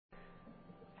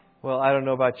Well, I don't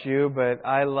know about you, but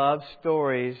I love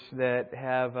stories that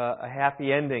have a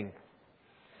happy ending.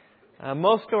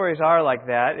 Most stories are like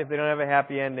that. If they don't have a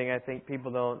happy ending, I think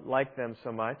people don't like them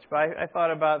so much. But I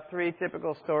thought about three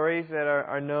typical stories that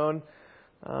are known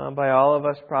by all of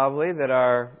us probably that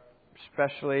are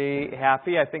especially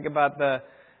happy. I think about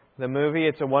the movie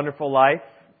It's a Wonderful Life.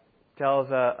 It tells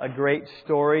a great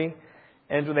story.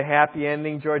 Ends with a happy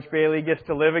ending. George Bailey gets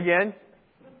to live again.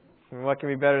 And what can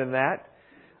be better than that?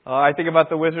 I think about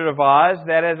The Wizard of Oz.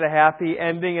 That has a happy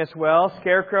ending as well.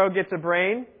 Scarecrow gets a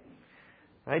brain.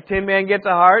 Right? Tin Man gets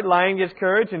a heart. Lion gets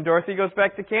courage. And Dorothy goes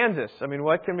back to Kansas. I mean,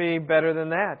 what can be better than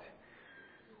that?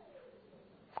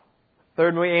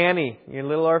 Thirdly, Annie. Your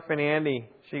little orphan Annie.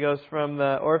 She goes from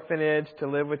the orphanage to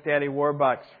live with Daddy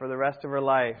Warbucks for the rest of her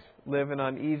life, living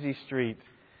on Easy Street.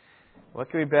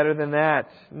 What could be better than that?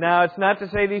 Now, it's not to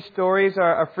say these stories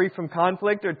are free from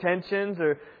conflict or tensions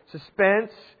or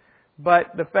suspense.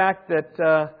 But the fact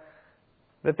that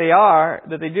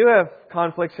they do have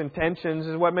conflicts and tensions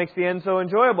is what makes the end so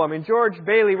enjoyable. I mean, George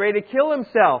Bailey ready to kill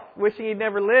himself, wishing he'd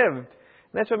never lived.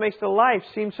 And that's what makes the life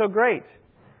seem so great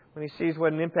when he sees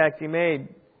what an impact he made.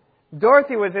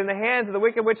 Dorothy was in the hands of the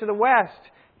Wicked Witch of the West.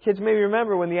 Kids maybe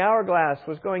remember when the hourglass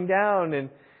was going down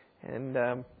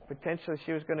and potentially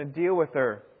she was going to deal with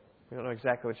her. We don't know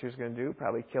exactly what she was going to do,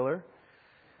 probably kill her.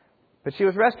 But she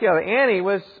was rescued. Annie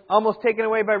was almost taken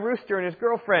away by Rooster and his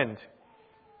girlfriend.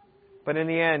 But in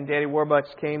the end, Daddy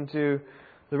Warbucks came to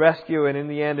the rescue, and in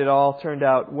the end it all turned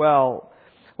out well.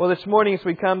 Well, this morning as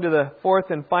we come to the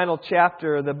fourth and final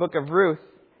chapter of the book of Ruth,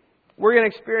 we're going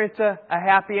to experience a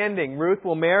happy ending. Ruth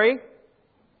will marry.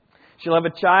 She'll have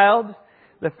a child.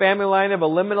 The family line of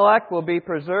Elimelech will be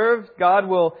preserved. God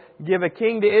will give a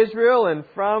king to Israel, and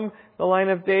from the line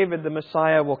of David the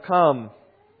Messiah will come.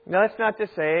 Now, that's not to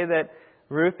say that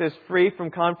Ruth is free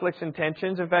from conflicts and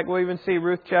tensions. In fact, we'll even see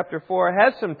Ruth chapter 4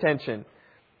 has some tension.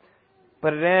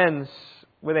 But it ends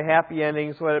with a happy ending.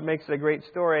 It's what it makes it a great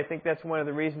story. I think that's one of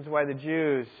the reasons why the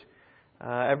Jews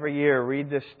every year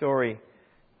read this story,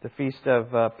 the Feast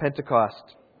of Pentecost.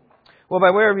 Well,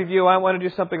 by way of review, I want to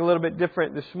do something a little bit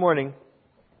different this morning.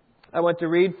 I want to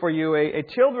read for you a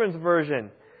children's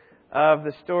version of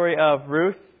the story of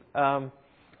Ruth.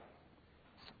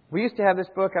 We used to have this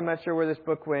book. I'm not sure where this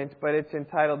book went, but it's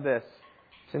entitled this.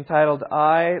 It's entitled,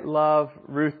 I Love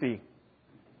Ruthie.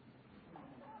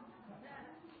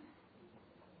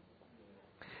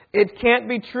 It can't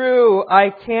be true.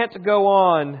 I can't go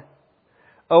on.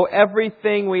 Oh,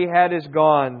 everything we had is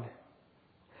gone.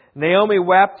 Naomi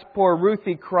wept. Poor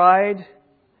Ruthie cried.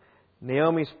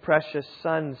 Naomi's precious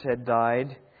sons had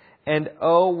died. And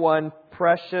oh, one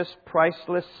precious,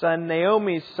 priceless son,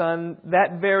 Naomi's son,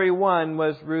 that very one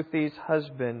was Ruthie's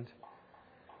husband.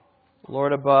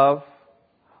 Lord above,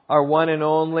 our one and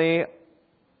only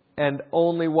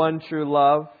one true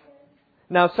love.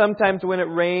 Now sometimes when it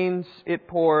rains, it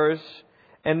pours.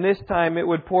 And this time it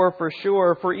would pour for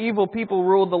sure. For evil people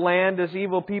rule the land as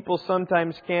evil people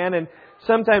sometimes can. And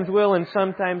sometimes will and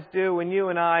sometimes do when you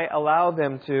and I allow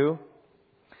them to.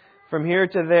 From here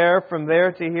to there, from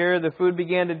there to here, the food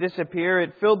began to disappear.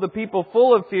 It filled the people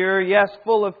full of fear. Yes,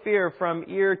 full of fear from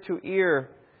ear to ear.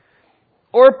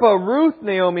 Orpah, Ruth,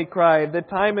 Naomi cried, the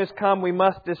time has come. We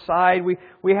must decide.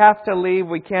 We have to leave.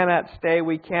 We cannot stay.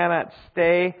 We cannot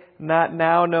stay. Not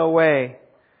now, no way.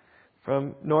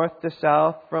 From north to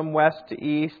south, from west to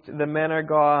east, the men are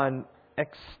gone,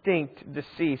 extinct,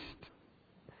 deceased.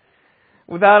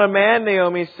 Without a man,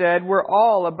 Naomi said, we're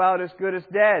all about as good as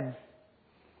dead.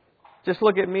 Just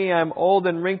look at me, I'm old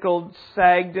and wrinkled,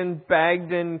 sagged and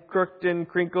bagged and crooked and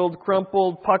crinkled,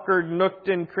 crumpled, puckered, nooked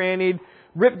and crannied,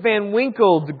 Rip Van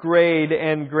Winkled, grayed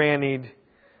and grannied.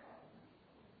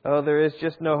 Oh, there is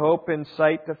just no hope in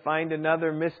sight to find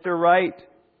another Mr. Right.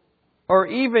 Or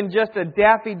even just a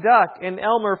Daffy Duck, an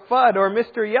Elmer Fudd, or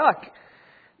Mr. Yuck.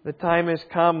 The time has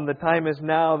come, the time is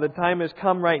now, the time has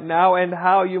come right now, and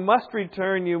how you must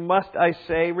return, you must, I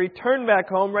say, return back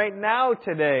home right now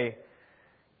today.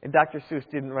 And Dr. Seuss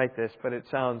didn't write this, but it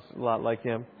sounds a lot like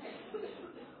him.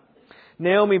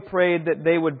 Naomi prayed that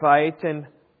they would bite, and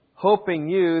hoping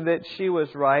you that she was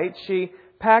right, she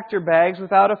packed her bags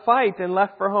without a fight and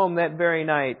left for home that very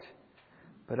night.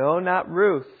 But oh, not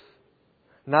Ruth.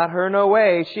 Not her, no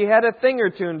way. She had a thing or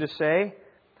two to say.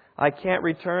 I can't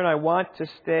return. I want to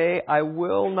stay. I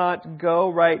will not go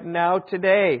right now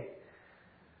today.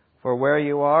 For where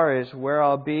you are is where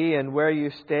I'll be, and where you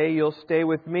stay, you'll stay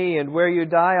with me, and where you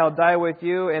die, I'll die with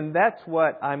you, and that's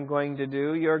what I'm going to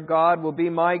do. Your God will be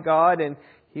my God, and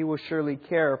He will surely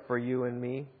care for you and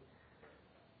me.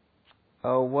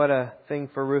 Oh, what a thing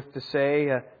for Ruth to say,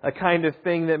 a kind of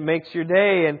thing that makes your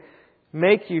day. And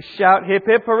make you shout, hip,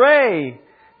 hip, hooray!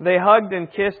 They hugged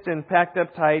and kissed and packed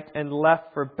up tight and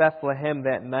left for Bethlehem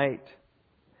that night.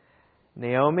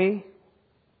 Naomi,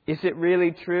 is it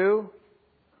really true?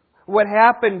 What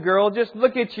happened, girl? Just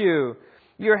look at you.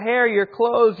 Your hair, your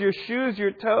clothes, your shoes,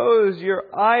 your toes, your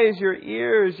eyes, your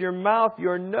ears, your mouth,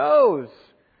 your nose.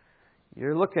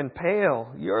 You're looking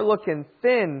pale. You're looking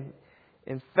thin.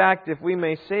 In fact, if we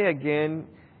may say again,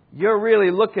 you're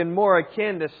really looking more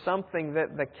akin to something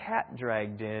that the cat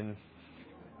dragged in.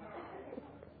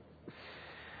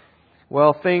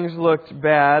 Well, things looked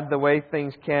bad the way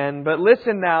things can. But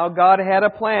listen now, God had a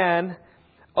plan.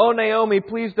 Oh, Naomi,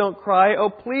 please don't cry. Oh,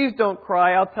 please don't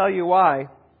cry. I'll tell you why.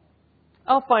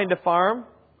 I'll find a farm.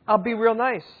 I'll be real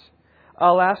nice.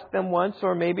 I'll ask them once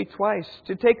or maybe twice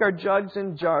to take our jugs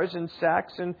and jars and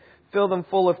sacks and fill them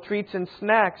full of treats and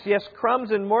snacks. Yes,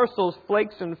 crumbs and morsels,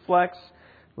 flakes and flecks,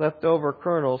 leftover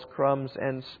kernels, crumbs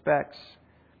and specks.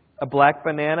 A black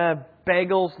banana,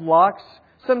 bagels, lox,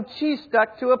 some cheese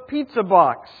stuck to a pizza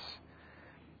box.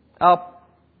 I'll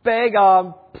beg,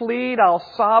 I'll plead, I'll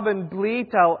sob and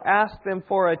bleat. I'll ask them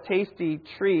for a tasty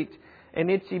treat, an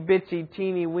itsy bitsy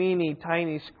teeny weeny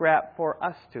tiny scrap for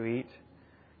us to eat.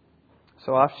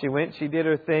 So off she went, she did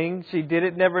her thing. She did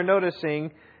it never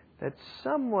noticing that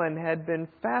someone had been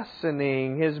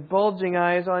fastening his bulging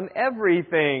eyes on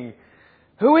everything.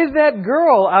 Who is that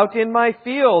girl out in my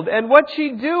field? And what's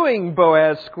she doing?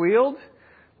 Boaz squealed.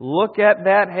 Look at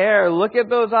that hair. Look at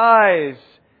those eyes.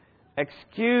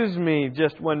 Excuse me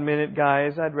just 1 minute,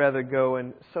 guys. I'd rather go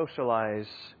and socialize.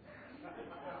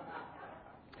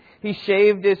 He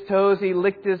shaved his toes. He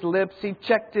licked his lips. He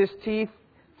checked his teeth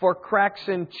for cracks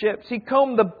and chips. He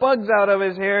combed the bugs out of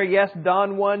his hair. Yes,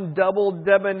 Don Juan double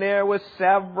debonair was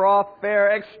Savroff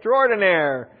fair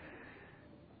extraordinaire.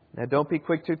 Now don't be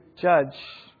quick to judge.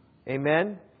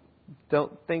 Amen?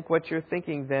 Don't think what you're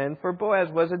thinking then, for Boaz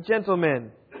was a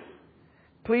gentleman.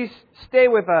 Please stay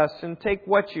with us and take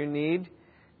what you need.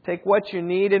 Take what you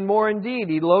need and more indeed.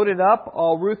 He loaded up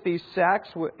all Ruthie's sacks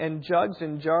and jugs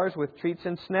and jars with treats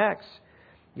and snacks.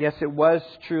 Yes, it was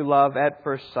true love at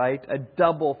first sight, a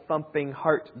double thumping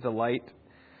heart delight.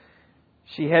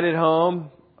 She headed home.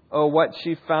 Oh, what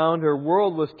she found. Her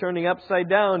world was turning upside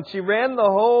down. She ran the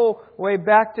whole way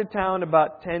back to town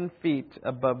about 10 feet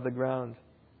above the ground.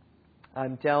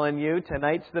 I'm telling you,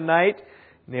 tonight's the night.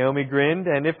 Naomi grinned,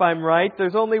 and if I'm right,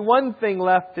 there's only one thing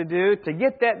left to do, to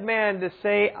get that man to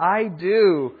say, I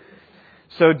do.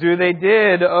 So they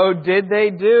did. Oh, did they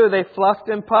do? They fluffed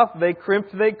and puffed. They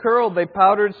crimped, they curled. They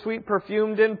powdered, sweet,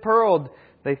 perfumed, and pearled.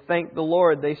 They thanked the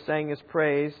Lord. They sang His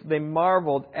praise. They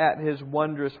marveled at His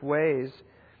wondrous ways.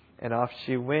 And off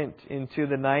she went into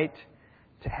the night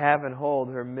to have and hold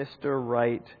her Mr.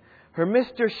 Right. Her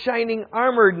Mr. Shining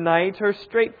Armored Knight, her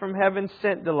straight from heaven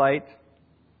sent delight.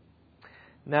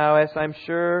 Now, as I'm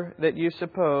sure that you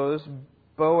suppose,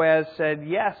 Boaz said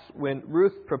yes when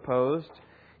Ruth proposed.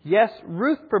 Yes,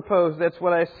 Ruth proposed, that's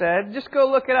what I said. Just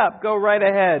go look it up. Go right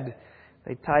ahead.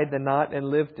 They tied the knot and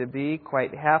lived to be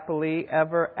quite happily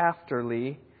ever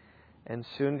afterly. And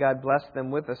soon God blessed them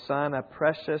with a son, a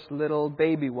precious little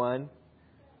baby one.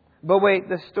 But wait,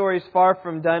 the story's far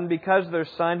from done, because their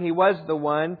son, he was the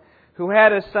one who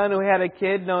had a son who had a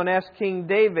kid known as King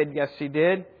David. Yes, he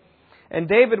did. And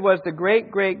David was the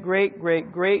great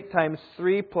times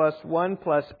 3 plus 1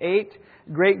 plus 8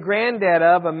 great-granddad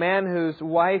of a man whose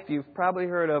wife you've probably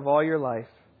heard of all your life.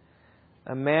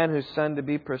 A man whose son, to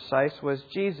be precise, was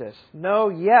Jesus. No,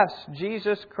 yes,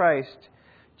 Jesus Christ.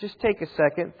 Just take a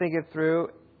second, think it through.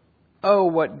 Oh,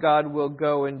 what God will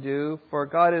go and do, for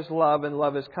God is love and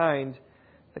love is kind.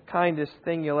 The kindest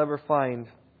thing you'll ever find.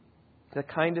 The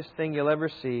kindest thing you'll ever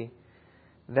see.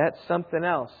 That's something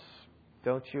else.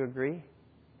 Don't you agree?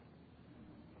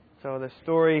 So the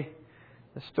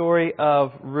story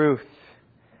of Ruth.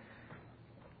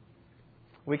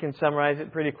 We can summarize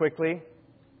it pretty quickly,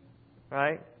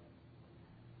 right?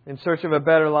 In search of a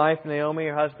better life, Naomi,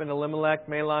 her husband Elimelech,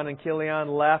 Mahlon, and Chilion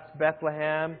left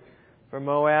Bethlehem for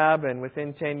Moab, and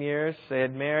within 10 years they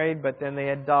had married, but then they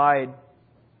had died.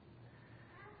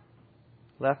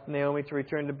 Left Naomi to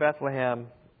return to Bethlehem,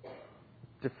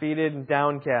 defeated and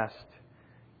downcast.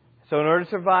 So in order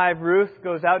to survive, Ruth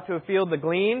goes out to a field to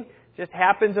glean, just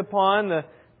happens upon the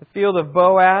field of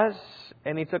Boaz,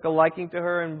 and he took a liking to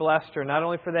her and blessed her, not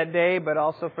only for that day, but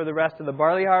also for the rest of the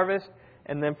barley harvest,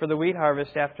 and then for the wheat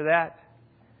harvest after that.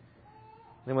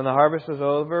 And when the harvest was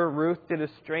over, Ruth did a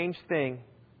strange thing.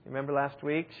 Remember last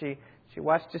week? She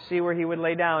watched to see where he would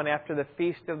lay down after the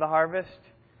feast of the harvest,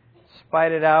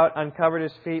 spied it out, uncovered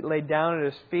his feet, laid down at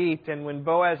his feet, and when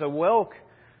Boaz awoke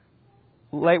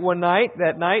late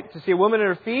that night to see a woman at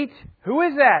her feet, who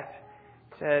is that?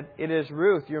 said, "It is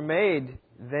Ruth, your maid,"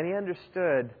 then he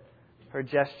understood her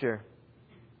gesture.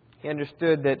 He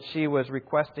understood that she was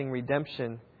requesting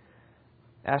redemption,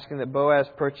 asking that Boaz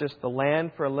purchase the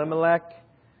land for Elimelech,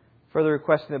 further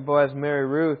requesting that Boaz marry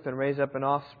Ruth and raise up an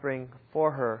offspring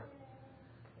for her.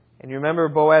 And you remember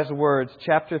Boaz's words,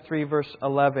 chapter 3, verse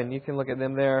 11. You can look at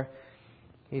them there.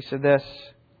 He said this,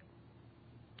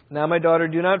 "Now, my daughter,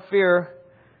 do not fear.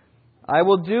 I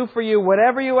will do for you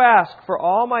whatever you ask, for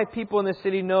all my people in the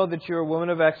city know that you are a woman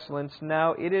of excellence.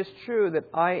 Now, it is true that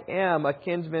I am a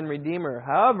kinsman redeemer.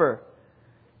 However,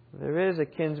 there is a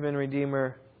kinsman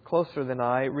redeemer closer than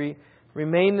I.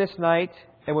 Remain this night,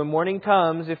 and when morning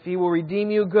comes, if he will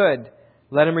redeem you, good,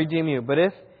 let him redeem you. But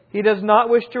if he does not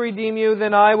wish to redeem you,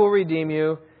 then I will redeem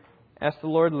you. As the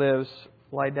Lord lives,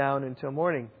 lie down until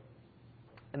morning."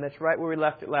 And that's right where we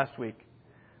left it last week.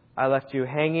 I left you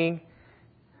hanging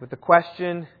with the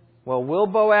question, well, will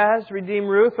Boaz redeem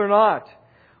Ruth or not?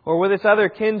 Or will this other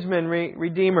kinsman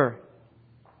redeemer?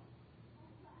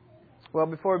 Well,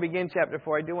 before we begin chapter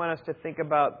 4, I do want us to think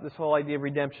about this whole idea of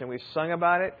redemption. We've sung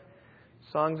about it,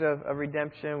 songs of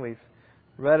redemption. We've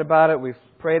read about it. We've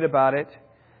prayed about it.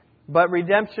 But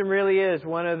redemption really is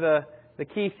one of the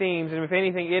key themes. And if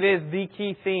anything, it is the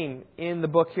key theme in the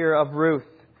book here of Ruth.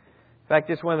 In fact,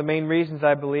 it's one of the main reasons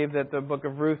I believe that the book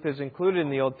of Ruth is included in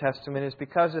the Old Testament is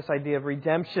because this idea of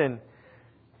redemption.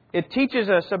 It teaches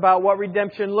us about what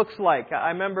redemption looks like. I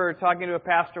remember talking to a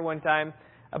pastor one time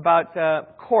about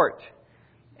court.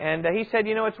 And he said,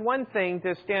 it's one thing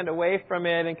to stand away from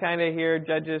it and kind of hear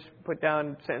judges put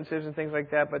down sentences and things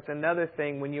like that. But it's another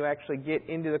thing when you actually get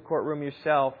into the courtroom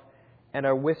yourself and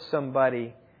are with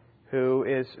somebody who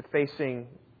is facing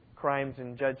crimes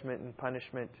and judgment and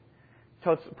punishment.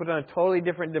 Put on a totally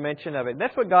different dimension of it. And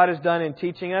that's what God has done in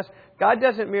teaching us. God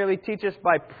doesn't merely teach us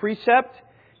by precept.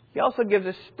 He also gives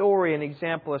a story, an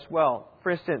example as well.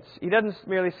 For instance, He doesn't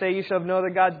merely say, "You shall have no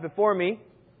other gods before me."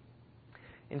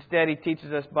 Instead, He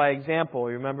teaches us by example.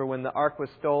 You remember when the ark was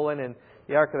stolen and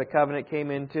the Ark of the Covenant came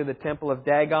into the temple of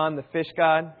Dagon, the fish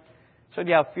god? Showed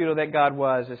you how futile that god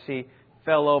was as he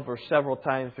fell over several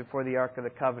times before the Ark of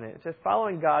the Covenant. It says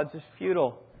following gods is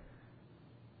futile.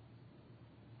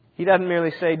 He doesn't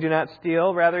merely say, "Do not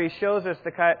steal." Rather, He shows us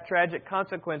the tragic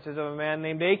consequences of a man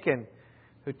named Achan,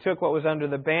 who took what was under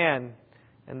the ban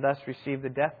and thus received the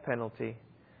death penalty.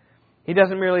 He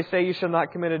doesn't merely say, "You shall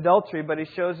not commit adultery," but He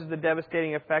shows us the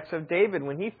devastating effects of David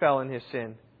when he fell in his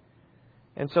sin.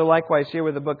 And so likewise here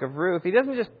with the book of Ruth, He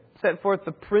doesn't just set forth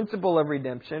the principle of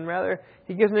redemption. Rather,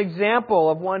 He gives an example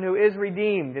of one who is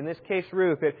redeemed. In this case,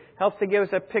 Ruth. It helps to give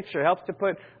us a picture. It helps to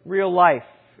put real life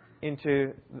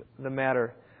into the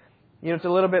matter. It's a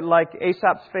little bit like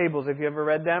Aesop's Fables. Have you ever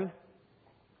read them?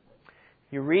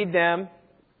 You read them,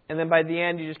 and then by the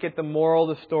end you just get the moral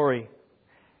of the story.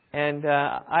 And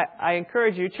I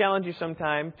encourage you, challenge you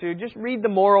sometime, to just read the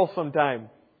moral sometime.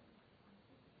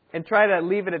 And try to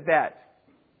leave it at that.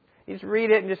 You just read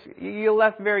it and you're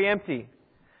left very empty.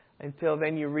 Until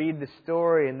then you read the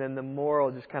story and then the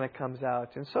moral just kind of comes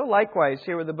out. And so likewise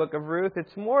here with the book of Ruth,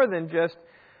 it's more than just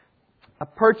a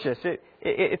purchase.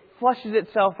 It flushes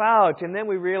itself out, and then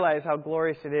we realize how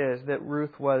glorious it is that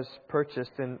Ruth was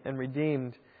purchased and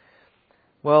redeemed.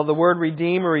 Well, the word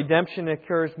redeem or redemption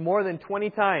occurs more than 20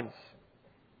 times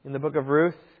in the book of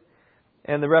Ruth.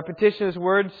 And the repetition of this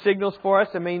word signals for us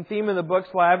the main theme of the book.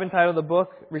 So I've entitled the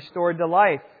book, Restored to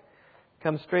Life. It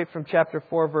comes straight from chapter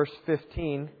 4, verse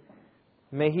 15.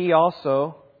 May He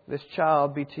also, this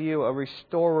child, be to you a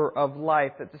restorer of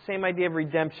life. That's the same idea of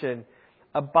redemption.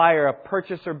 A buyer, a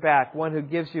purchaser back, one who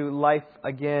gives you life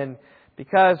again.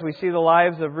 Because we see the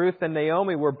lives of Ruth and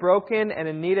Naomi were broken and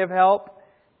in need of help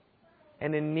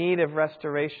and in need of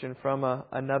restoration from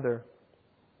another.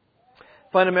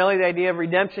 Fundamentally, the idea of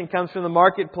redemption comes from the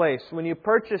marketplace. When you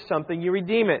purchase something, you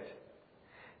redeem it.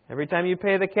 Every time you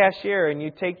pay the cashier and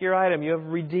you take your item, you have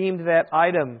redeemed that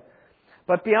item.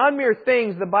 But beyond mere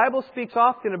things, the Bible speaks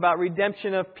often about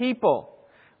redemption of people.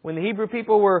 When the Hebrew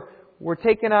people were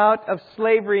taken out of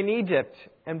slavery in Egypt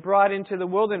and brought into the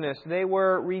wilderness, they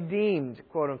were redeemed,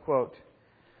 quote unquote.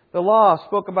 The law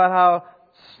spoke about how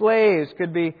slaves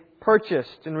could be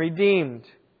purchased and redeemed.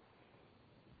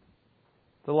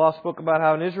 The law spoke about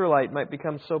how an Israelite might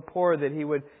become so poor that he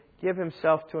would give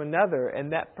himself to another,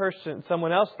 and that person,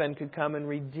 someone else then could come and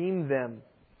redeem them.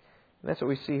 And that's what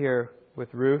we see here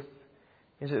with Ruth,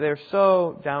 is that they're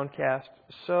so downcast,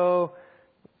 so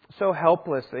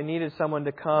helpless. They needed someone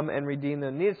to come and redeem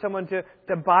them. They needed someone to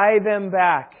buy them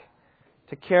back,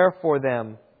 to care for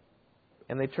them.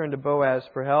 And they turned to Boaz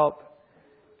for help.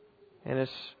 And as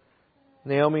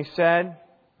Naomi said,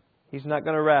 he's not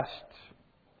going to rest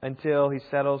until he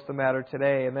settles the matter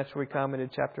today. And that's where we come into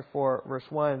chapter 4, verse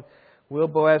 1. Will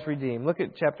Boaz redeem? Look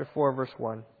at chapter 4, verse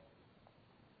 1.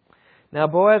 Now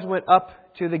Boaz went up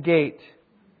to the gate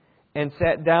and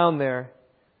sat down there.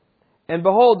 And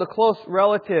behold, the close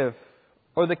relative,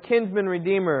 or the kinsman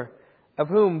redeemer, of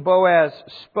whom Boaz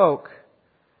spoke,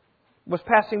 was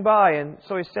passing by. And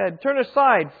so he said, "Turn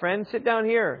aside, friend, sit down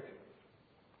here."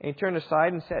 And he turned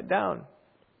aside and sat down.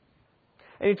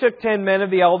 And he took 10 men of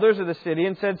the elders of the city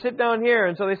and said, "Sit down here."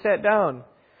 And so they sat down.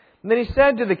 And then he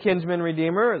said to the kinsman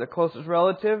redeemer, the closest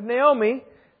relative, "Naomi,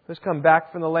 who has come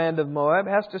back from the land of Moab,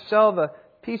 has to sell the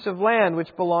piece of land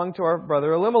which belonged to our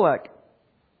brother Elimelech.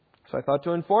 So I thought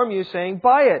to inform you, saying,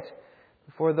 buy it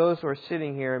before those who are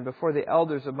sitting here and before the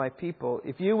elders of my people.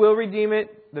 If you will redeem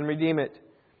it, then redeem it.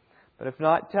 But if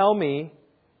not, tell me,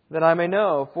 that I may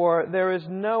know, for there is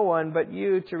no one but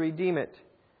you to redeem it,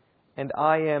 and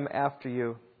I am after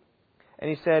you." And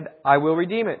he said, "I will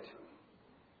redeem it."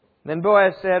 Then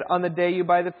Boaz said, "On the day you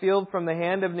buy the field from the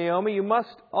hand of Naomi, you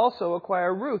must also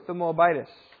acquire Ruth the Moabitess,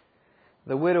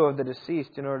 the widow of the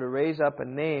deceased, in order to raise up a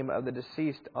name of the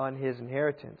deceased on his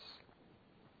inheritance."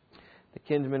 The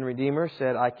kinsman redeemer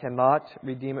said, "I cannot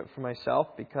redeem it for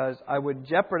myself, because I would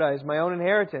jeopardize my own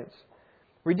inheritance.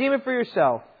 Redeem it for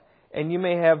yourself, and you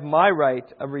may have my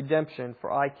right of redemption,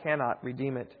 for I cannot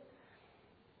redeem it."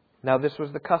 Now this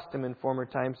was the custom in former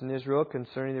times in Israel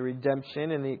concerning the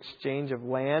redemption and the exchange of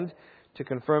land. To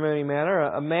confirm in any manner,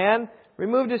 a man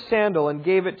removed his sandal and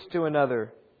gave it to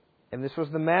another. And this was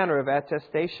the manner of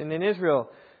attestation in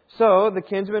Israel. So the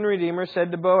kinsman redeemer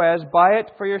said to Boaz, "Buy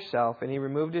it for yourself." And he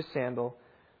removed his sandal.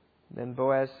 Then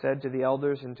Boaz said to the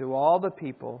elders and to all the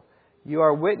people, "You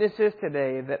are witnesses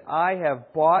today that I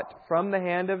have bought from the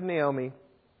hand of Naomi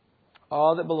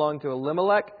all that belonged to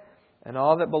Elimelech, and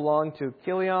all that belonged to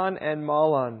Chilion and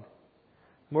Mahlon.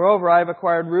 Moreover, I have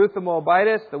acquired Ruth the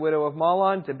Moabitess, the widow of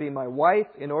Mahlon, to be my wife,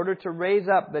 in order to raise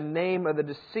up the name of the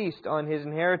deceased on his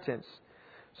inheritance.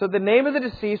 So the name of the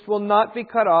deceased will not be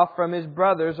cut off from his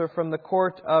brothers or from the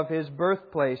court of his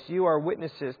birthplace. You are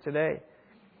witnesses today."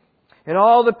 And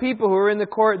all the people who were in the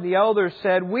court and the elders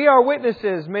said, "We are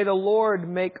witnesses. May the Lord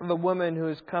make the woman who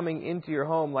is coming into your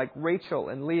home like Rachel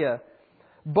and Leah,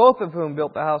 both of whom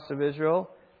built the house of Israel.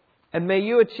 And may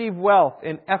you achieve wealth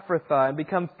in Ephrathah and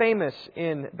become famous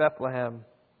in Bethlehem.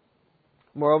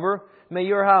 Moreover, may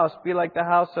your house be like the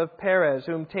house of Perez,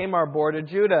 whom Tamar bore to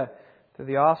Judah, to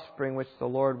the offspring which the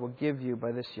Lord will give you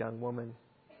by this young woman."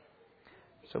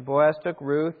 So Boaz took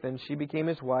Ruth, and she became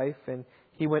his wife, and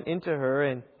he went into her,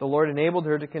 and the Lord enabled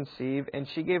her to conceive, and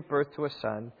she gave birth to a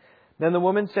son. Then the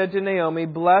woman said to Naomi,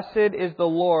 "Blessed is the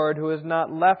Lord, who has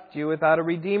not left you without a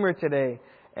redeemer today.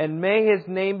 And may his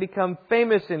name become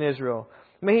famous in Israel.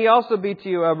 May he also be to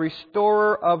you a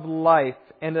restorer of life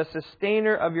and a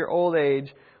sustainer of your old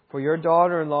age, for your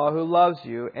daughter-in-law who loves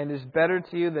you and is better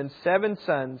to you than 7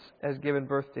 sons has given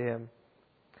birth to him."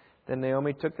 Then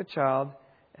Naomi took the child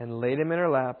and laid him in her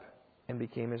lap and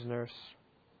became his nurse.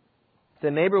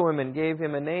 The neighbor women gave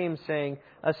him a name, saying,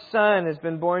 "A son has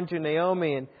been born to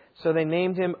Naomi." And so they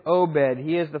named him Obed.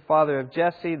 He is the father of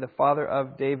Jesse, the father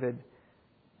of David.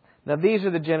 Now these are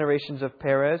the generations of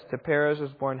Perez. To Perez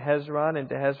was born Hezron, and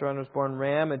to Hezron was born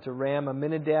Ram, and to Ram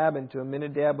Amminadab, and to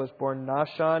Amminadab was born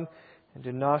Nahshon, and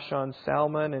to Nahshon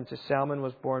Salmon, and to Salmon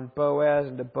was born Boaz,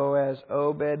 and to Boaz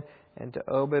Obed, and to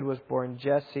Obed was born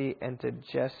Jesse, and to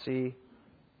Jesse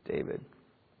David.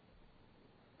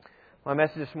 My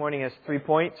message this morning has 3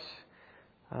 points.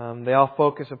 They all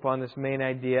focus upon this main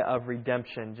idea of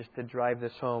redemption, just to drive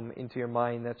this home into your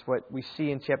mind. That's what we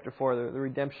see in chapter 4, the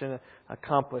redemption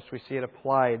accomplished. We see it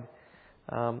applied.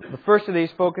 The first of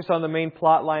these focus on the main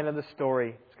plot line of the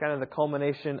story. It's kind of the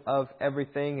culmination of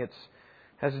everything. It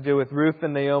has to do with Ruth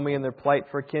and Naomi and their plight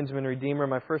for a kinsman redeemer.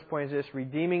 My first point is this: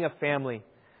 redeeming a family,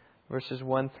 verses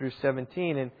 1 through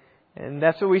 17. And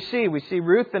that's what we see. We see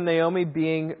Ruth and Naomi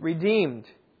being redeemed.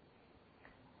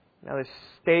 Now there's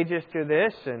stages to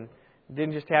this, and it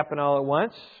didn't just happen all at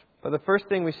once. But the first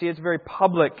thing we see, it's very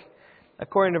public.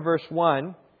 According to verse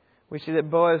 1, we see that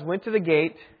Boaz went to the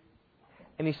gate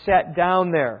and he sat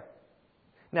down there.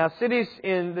 Now cities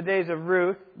in the days of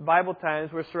Ruth, Bible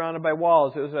times, were surrounded by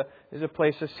walls. It was a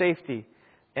place of safety.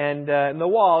 And in the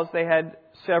walls, they had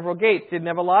several gates. They didn't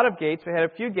have a lot of gates. They had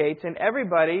a few gates. And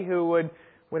everybody who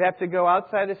would have to go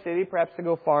outside the city, perhaps to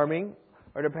go farming,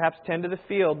 or to perhaps tend to the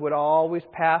field, would always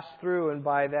pass through and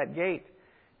by that gate.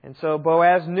 And so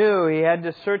Boaz knew he had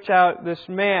to search out this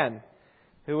man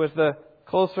who was the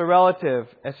closer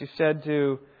relative, as he said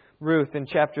to Ruth in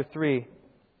chapter 3,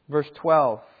 verse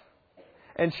 12.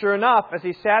 And sure enough, as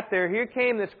he sat there, here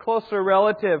came this closer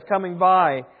relative coming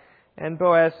by. And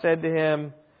Boaz said to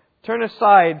him, Turn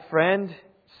aside, friend.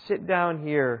 Sit down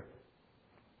here.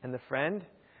 And the friend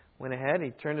went ahead. He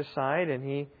turned aside and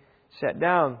he sat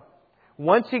down.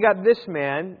 Once he got this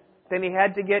man, then he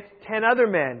had to get 10 other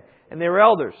men. And they were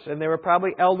elders. And there were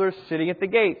probably elders sitting at the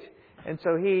gate. And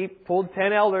so he pulled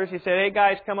 10 elders. He said, hey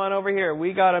guys, come on over here.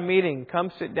 We got a meeting.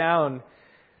 Come sit down.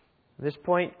 At this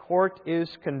point, court is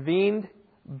convened.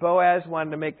 Boaz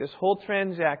wanted to make this whole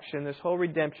transaction, this whole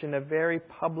redemption, a very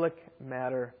public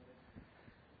matter.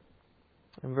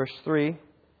 In verse 3,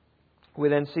 we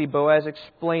then see Boaz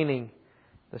explaining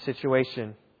the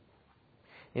situation.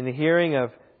 In the hearing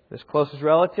of this closest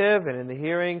relative and in the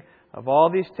hearing of all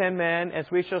these 10 men, as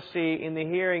we shall see, in the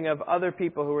hearing of other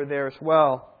people who were there as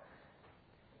well.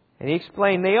 And he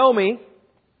explained, Naomi,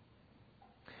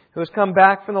 who has come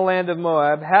back from the land of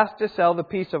Moab, has to sell the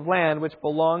piece of land which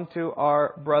belonged to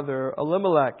our brother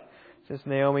Elimelech. Since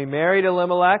Naomi married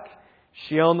Elimelech,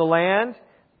 she owned the land.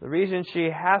 The reason she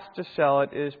has to sell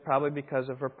it is probably because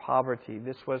of her poverty.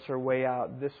 This was her way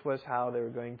out. This was how they were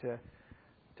going to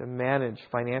manage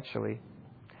financially.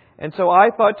 And so I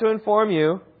thought to inform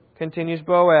you, continues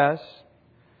Boaz,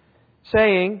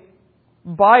 saying,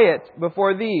 buy it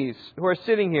before these who are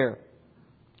sitting here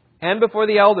and before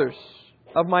the elders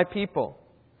of my people.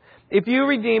 If you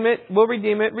redeem it,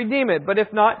 redeem it. But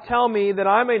if not, tell me that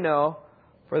I may know,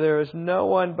 for there is no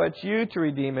one but you to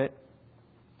redeem it,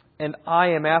 and I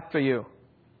am after you.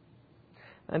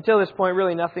 Until this point,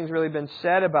 really nothing's really been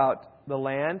said about the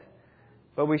land,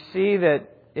 but we see that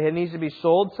it needs to be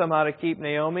sold somehow to keep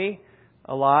Naomi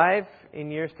alive in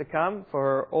years to come for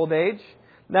her old age.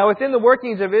 Now, within the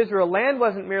workings of Israel, land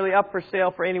wasn't merely up for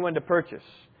sale for anyone to purchase.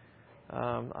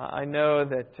 I know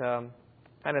that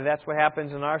kind of that's what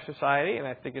happens in our society, and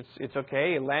I think it's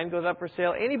okay. Land goes up for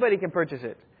sale. Anybody can purchase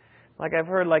it. Like I've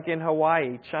heard, like in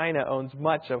Hawaii, China owns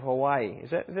much of Hawaii.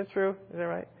 Is that true? Is that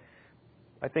right?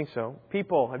 I think so.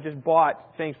 People have just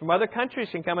bought things from other countries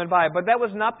can come and buy. But that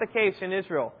was not the case in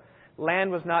Israel.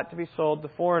 Land was not to be sold to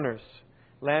foreigners.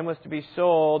 Land was to be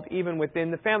sold even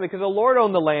within the family. Because the Lord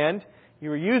owned the land. You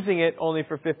were using it only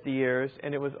for 50 years.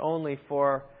 And it was only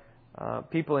for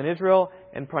people in Israel.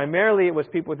 And primarily it was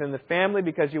people within the family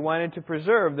because you wanted to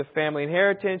preserve the family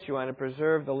inheritance. You wanted to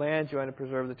preserve the land. You wanted to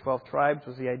preserve the 12 tribes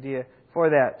was the idea for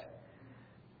that.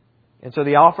 And so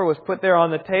the offer was put there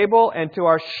on the table. And to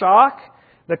our shock,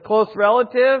 the close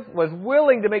relative was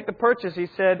willing to make the purchase. He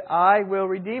said, I will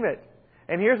redeem it.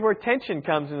 And here's where tension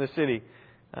comes in the city.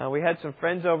 We had some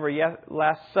friends over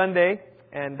last Sunday,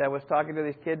 and I was talking to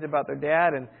these kids about their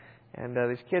dad, and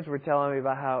these kids were telling me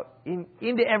about how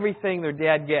into everything their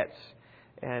dad gets.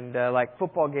 And like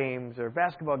football games or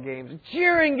basketball games,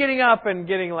 cheering, getting up and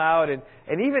getting loud. And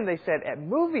even they said, at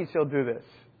movies he'll do this.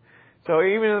 So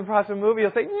even in the process of a movie,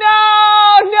 he'll say,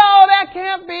 no, that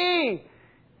can't be.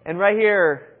 And right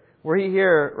here,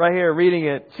 reading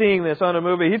it, seeing this on a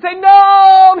movie, he'd say,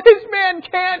 no, this man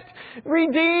can't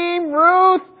redeem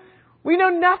Ruth. We know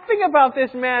nothing about this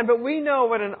man, but we know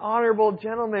what an honorable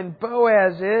gentleman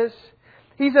Boaz is.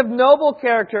 He's of noble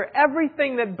character.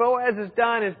 Everything that Boaz has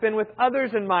done has been with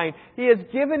others in mind. He has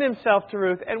given himself to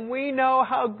Ruth, and we know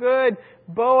how good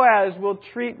Boaz will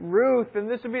treat Ruth.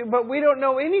 But we don't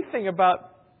know anything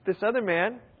about this other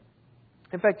man.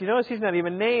 In fact, you notice he's not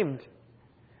even named.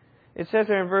 It says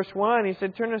there in verse 1, he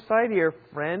said, turn aside here,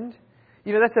 friend.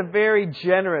 You know, that's a very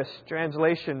generous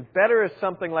translation. Better is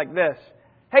something like this.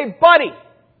 Hey, buddy,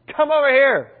 come over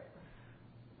here.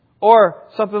 Or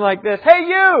something like this. Hey,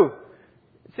 you,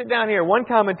 sit down here. One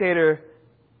commentator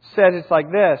says it's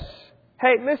like this.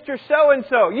 Hey, Mr.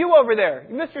 So-and-so, you over there.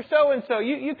 Mr. So-and-so,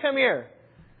 you come here.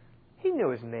 He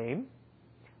knew his name,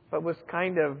 but was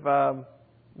kind of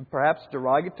perhaps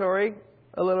derogatory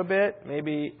a little bit,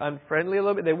 maybe unfriendly a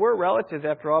little bit. They were relatives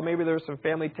after all. Maybe there were some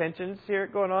family tensions here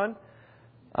going on.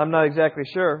 I'm not exactly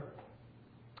sure.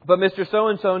 But Mr.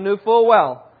 So-and-so knew full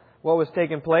well what was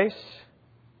taking place.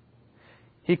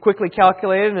 He quickly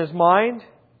calculated in his mind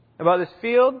about this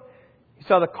field. He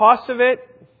saw the cost of it,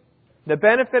 the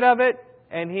benefit of it,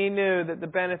 and he knew that the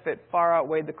benefit far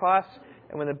outweighed the cost.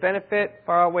 And when the benefit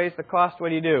far outweighs the cost, what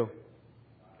do?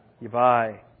 You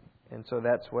buy. And so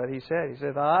that's what he said. He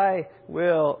said, I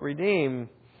will redeem.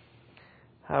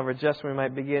 However, just when we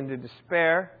might begin to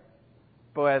despair,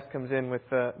 Boaz comes in with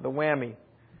the whammy.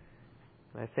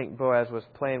 And I think Boaz was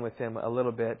playing with him a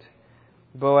little bit.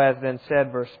 Boaz then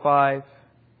said, verse 5,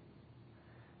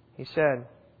 he said,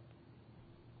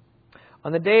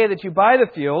 on the day that you buy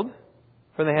the field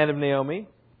from the hand of Naomi,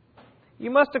 you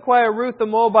must acquire Ruth the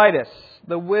Moabitess,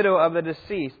 the widow of the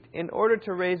deceased, in order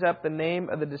to raise up the name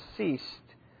of the deceased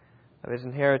of his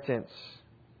inheritance.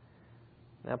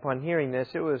 Now, upon hearing this,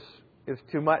 it was It was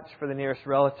too much for the nearest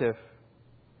relative.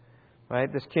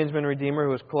 Right? This kinsman redeemer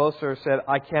who was closer said,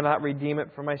 I cannot redeem it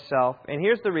for myself. And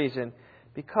here's the reason.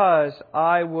 Because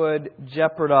I would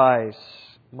jeopardize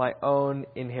my own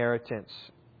inheritance,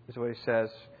 is what he says.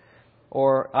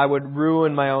 Or I would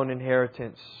ruin my own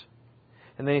inheritance.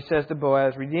 And then he says to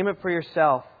Boaz, redeem it for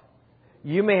yourself.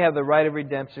 You may have the right of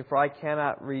redemption, for I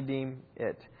cannot redeem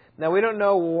it. Now, we don't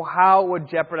know how it would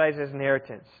jeopardize his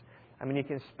inheritance. I mean, you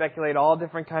can speculate all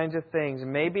different kinds of things.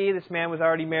 Maybe this man was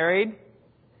already married,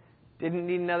 didn't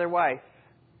need another wife.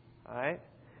 All right?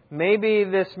 Maybe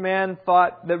this man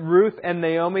thought that Ruth and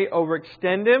Naomi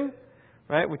overextend him,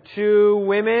 right? With two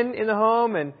women in the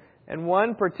home and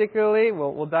one particularly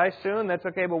will die soon. That's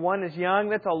okay, but one is young.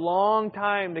 That's a long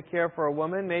time to care for a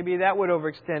woman. Maybe that would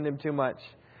overextend him too much.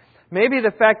 Maybe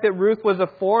the fact that Ruth was a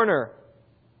foreigner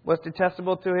was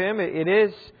detestable to him. It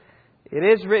is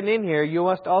written in here, you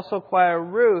must also acquire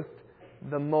Ruth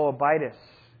the Moabitess.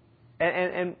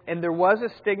 And there was a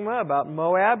stigma about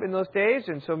Moab in those days,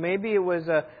 and so maybe it was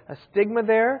a stigma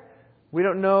there. We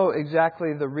don't know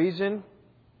exactly the reason.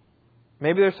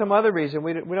 Maybe there's some other reason.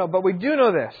 We don't, but we do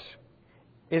know this,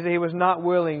 is that he was not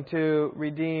willing to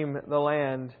redeem the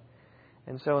land.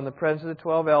 And so in the presence of the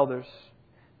 12 elders,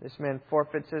 this man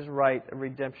forfeits his right of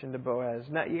redemption to Boaz.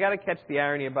 Now, you got to catch the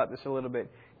irony about this a little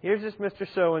bit. Here's this Mr.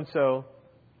 So-and-so,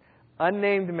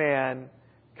 unnamed man,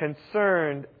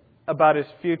 concerned about his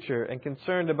future and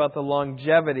concerned about the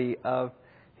longevity of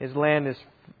his land, his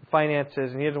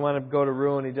finances, and he doesn't want to go to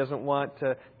ruin. He doesn't want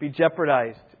to be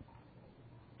jeopardized.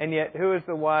 And yet, who is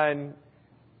the one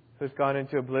who's gone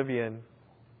into oblivion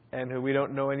and who we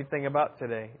don't know anything about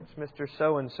today? It's Mr.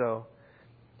 So-and-so.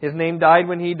 His name died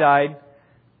when he died,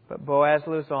 but Boaz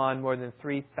lives on more than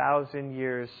 3,000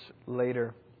 years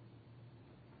later.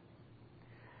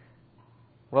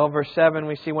 Well, verse 7,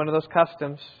 we see one of those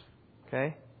customs.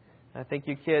 Okay? I think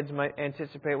you kids might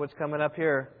anticipate what's coming up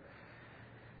here.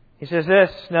 He says this,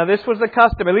 now this was the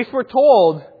custom, at least we're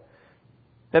told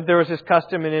that there was this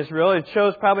custom in Israel. It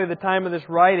shows probably the time of this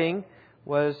writing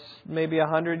was maybe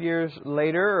 100 years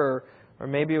later, or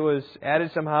maybe it was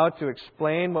added somehow to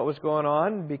explain what was going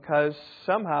on, because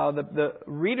somehow the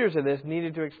readers of this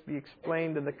needed to be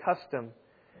explained to the custom.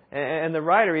 And the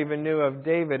writer even knew of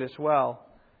David as well.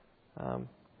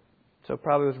 So it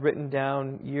probably was written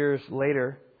down years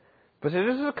later. But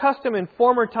this is a custom in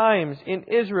former times in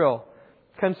Israel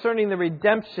concerning the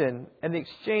redemption and the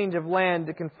exchange of land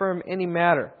to confirm any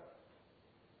matter.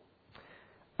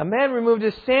 A man removed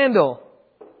his sandal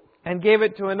and gave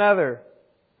it to another.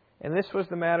 And this was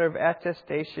the matter of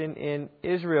attestation in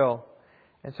Israel.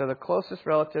 And so the closest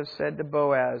relative said to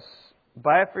Boaz,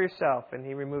 buy it for yourself. And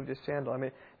he removed his sandal. I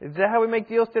mean, is that how we make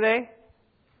deals today?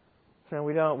 No,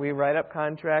 we don't. We write up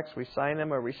contracts, we sign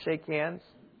them, or we shake hands.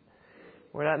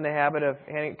 We're not in the habit of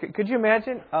handing. Could you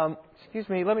imagine? Excuse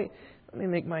me. Let me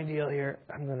make my deal here.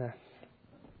 I'm gonna.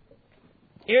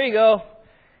 Here you go.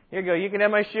 Here you go. You can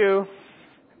have my shoe.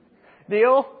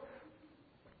 Deal?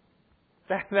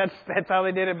 That's how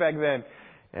they did it back then.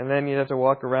 And then you have to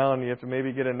walk around. You have to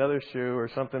maybe get another shoe or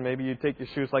something. Maybe you take your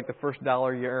shoes like the first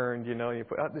 $1 you earned. You know, you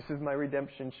put, this is my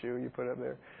redemption shoe. You put up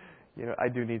there. You know, I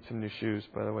do need some new shoes,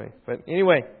 by the way. But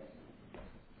anyway,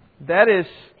 that's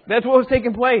what was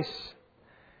taking place.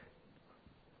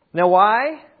 Now,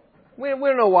 why? We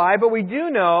don't know why, but we do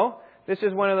know this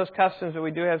is one of those customs that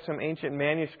we do have some ancient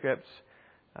manuscripts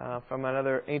from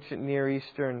another ancient Near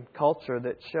Eastern culture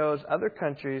that shows other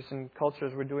countries and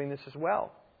cultures were doing this as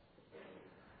well.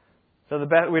 So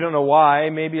we don't know why.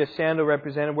 Maybe a sandal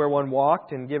represented where one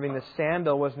walked, and giving the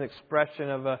sandal was an expression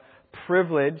of a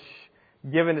privilege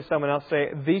given to someone else.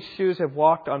 Say, these shoes have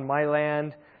walked on my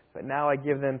land, but now I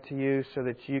give them to you so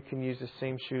that you can use the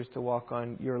same shoes to walk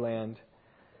on your land.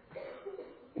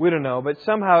 We don't know, but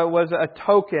somehow it was a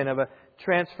token of a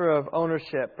transfer of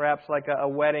ownership, perhaps like a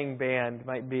wedding band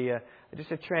might be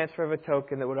just a transfer of a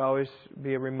token that would always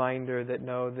be a reminder that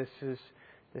no, this is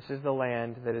the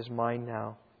land that is mine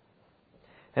now.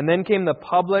 And then came the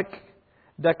public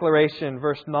declaration,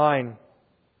 verse 9.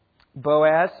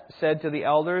 Boaz said to the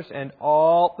elders and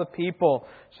all the people.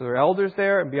 So there are elders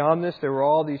there, and beyond this there were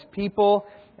all these people.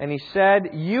 And he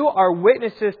said, you are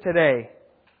witnesses today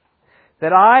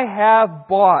that I have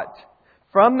bought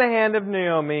from the hand of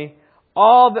Naomi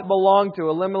all that belonged to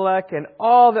Elimelech and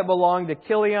all that belonged to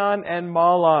Chilion and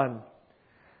Mahlon.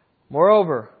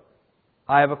 Moreover,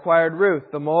 I have acquired Ruth,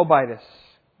 the Moabitess.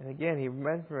 And again, he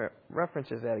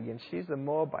references that again. She's the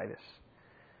Moabitess.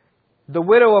 The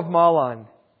widow of Mahlon,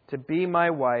 to be my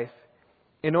wife,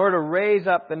 in order to raise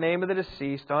up the name of the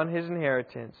deceased on his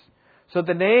inheritance, so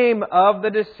the name of the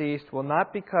deceased will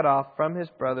not be cut off from his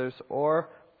brothers or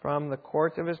from the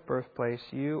court of his birthplace,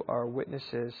 you are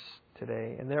witnesses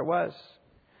today. And there it was.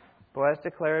 Boaz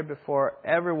declared before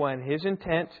everyone his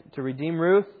intent to redeem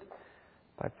Ruth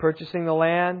by purchasing the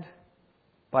land,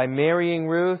 by marrying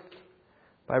Ruth,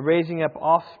 by raising up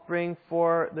offspring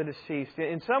for the deceased.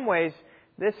 In some ways,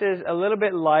 this is a little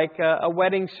bit like a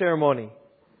wedding ceremony.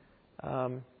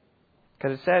 Because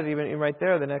it says, even right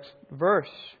there, the next verse,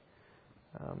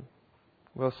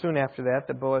 well, soon after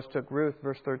that Boaz took Ruth,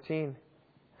 verse 13.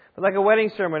 But like a wedding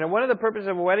ceremony. And one of the purposes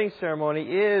of a wedding ceremony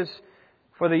is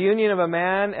for the union of a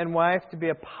man and wife to be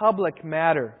a public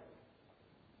matter.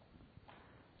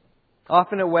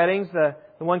 Often at weddings, the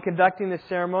one conducting the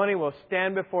ceremony will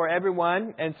stand before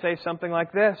everyone and say something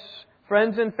like this: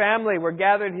 "Friends and family, we're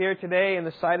gathered here today in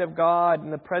the sight of God, in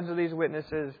the presence of these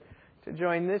witnesses, to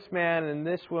join this man and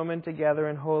this woman together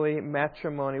in holy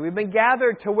matrimony. We've been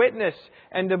gathered to witness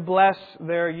and to bless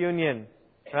their union."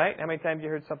 Right? How many times have you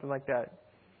heard something like that?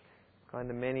 Gone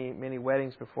to many, many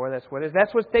weddings before. That's what it is.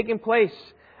 That's what's taking place.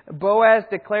 Boaz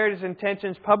declared his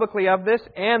intentions publicly of this,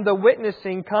 and the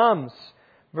witnessing comes.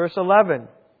 Verse 11.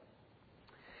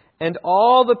 "And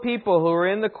all the people who were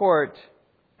in the court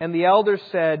and the elders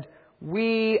said,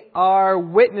 'We are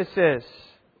witnesses.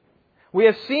 We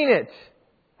have seen it.'"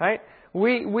 Right?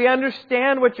 We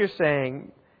understand what you're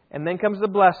saying. And then comes the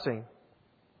blessing.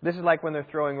 This is like when they're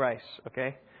throwing rice,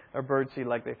 okay? Or birdseed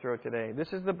like they throw today.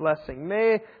 This is the blessing.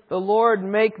 "May the Lord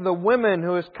make the women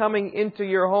who is coming into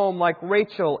your home like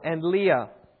Rachel and Leah,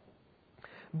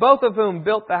 both of whom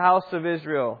built the house of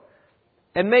Israel.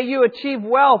 And may you achieve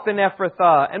wealth in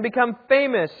Ephrathah and become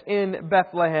famous in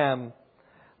Bethlehem.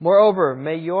 Moreover,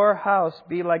 may your house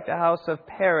be like the house of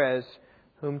Perez,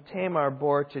 whom Tamar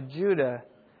bore to Judah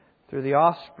through the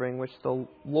offspring which the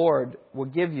Lord will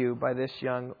give you by this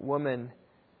young woman."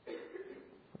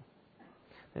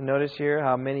 And notice here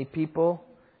how many people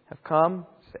have come,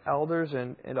 the elders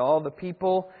and all the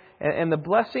people. And the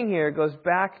blessing here goes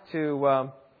back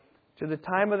to the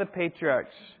time of the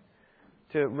patriarchs,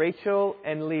 to Rachel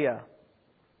and Leah,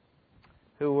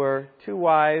 who were two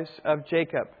wives of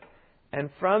Jacob.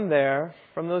 And from there,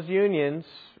 from those unions,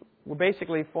 were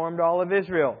basically formed all of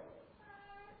Israel.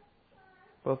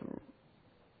 Both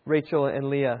Rachel and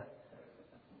Leah.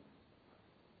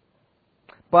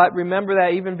 But remember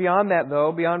that even beyond that,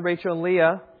 though, beyond Rachel and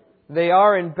Leah, they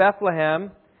are in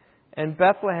Bethlehem. And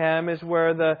Bethlehem is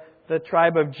where the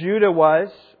tribe of Judah was,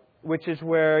 which is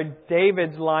where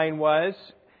David's line was.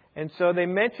 And so they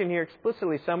mention here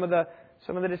explicitly some of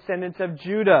the descendants of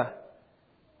Judah,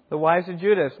 the wives of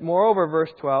Judah. Moreover,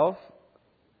 verse 12,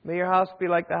 "May your house be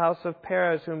like the house of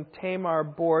Perez, whom Tamar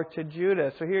bore to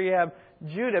Judah." So here you have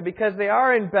Judah, because they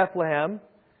are in Bethlehem.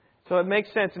 So it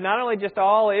makes sense. Not only just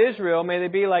all Israel, may they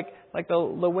be like the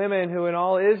women who in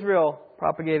all Israel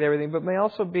propagate everything, but may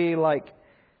also be like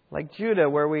Judah,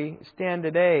 where we stand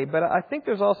today. But I think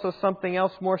there's also something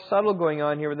else more subtle going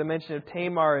on here with the mention of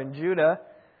Tamar and Judah.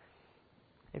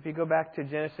 If you go back to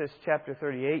Genesis chapter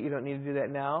 38, you don't need to do that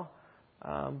now.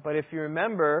 But if you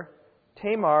remember,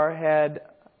 Tamar had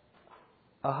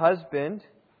a husband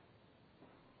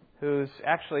who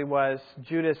actually was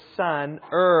Judah's son,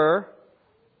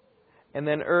 and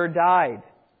then died.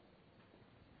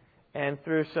 And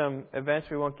through some events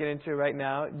we won't get into right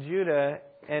now, Judah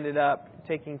ended up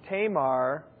taking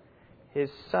Tamar,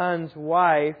 his son's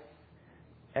wife,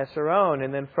 as her own.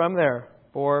 And then from there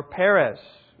bore Perez,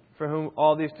 for whom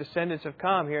all these descendants have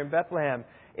come here in Bethlehem.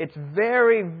 It's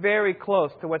very, very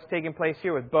close to what's taking place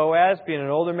here with Boaz being an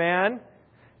older man.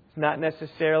 It's not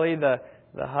necessarily the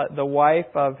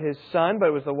wife of his son, but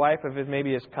it was the wife of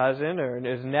maybe his cousin or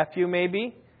his nephew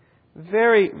maybe.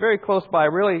 Very, very close by.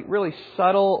 Really, really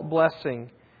subtle blessing.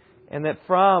 And that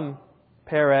from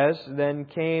Perez then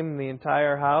came the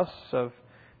entire house of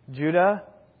Judah,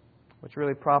 which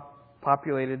really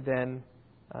populated then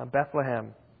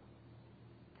Bethlehem.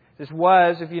 This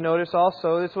was, if you notice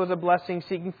also, this was a blessing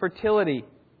seeking fertility.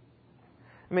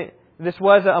 I mean, this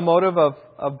was a motive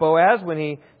of Boaz when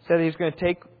he said he was going to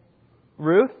take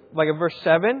Ruth, like in verse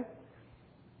 7.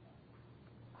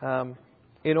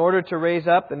 In order to raise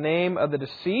up the name of the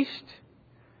deceased.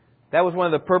 That was one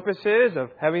of the purposes of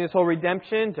having this whole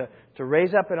redemption, to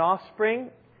raise up an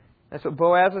offspring. That's what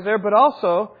Boaz was there. But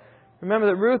also, remember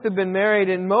that Ruth had been married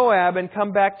in Moab and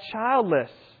come back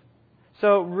childless.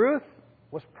 So Ruth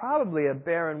was probably a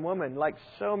barren woman, like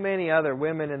so many other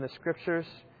women in the Scriptures.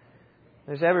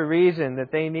 There's every reason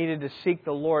that they needed to seek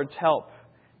the Lord's help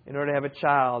in order to have a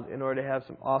child, in order to have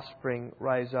some offspring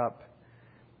rise up.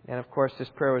 And of course, this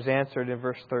prayer was answered in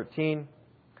verse 13.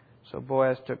 So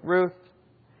Boaz took Ruth,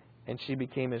 and she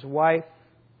became his wife,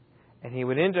 and he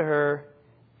went into her,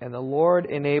 And the Lord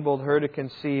enabled her to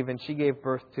conceive, and she gave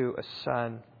birth to a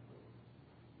son.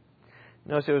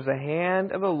 Notice it was the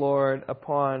hand of the Lord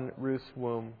upon Ruth's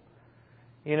womb.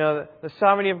 You know, the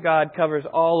sovereignty of God covers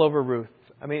all over Ruth.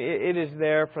 I mean, it is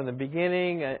there from the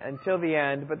beginning until the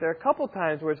end. But there are a couple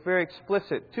times where it's very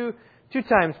explicit. Two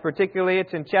times particularly.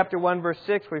 It's in chapter 1, verse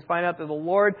 6, where we find out that the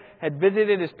Lord had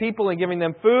visited His people and giving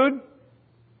them food,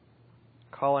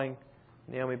 calling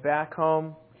Naomi back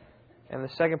home. And the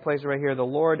second place right here, the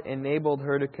Lord enabled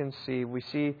her to conceive. We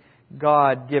see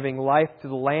God giving life to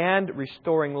the land,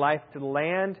 restoring life to the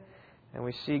land. And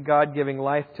we see God giving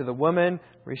life to the woman,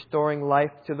 restoring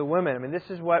life to the women. I mean, this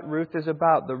is what Ruth is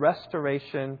about, the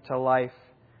restoration to life.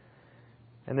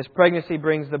 And this pregnancy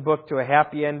brings the book to a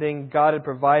happy ending. God had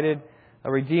provided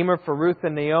a redeemer for Ruth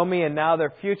and Naomi, and now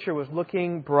their future was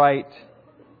looking bright.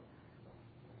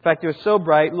 In fact, it was so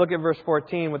bright, look at verse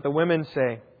 14, what the women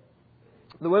say.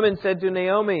 The women said to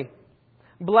Naomi,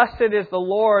 "Blessed is the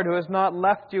Lord who has not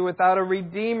left you without a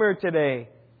redeemer today.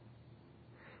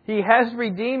 He has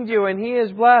redeemed you, and He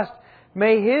is blessed.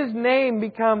 May His name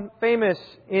become famous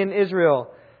in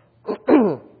Israel."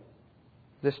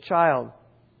 This child.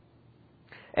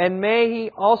 "And may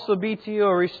He also be to you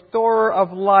a restorer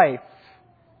of life."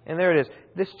 And there it is.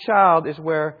 This child is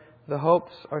where the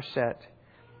hopes are set.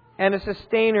 "And a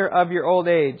sustainer of your old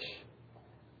age.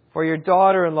 For your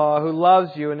daughter-in-law, who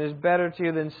loves you and is better to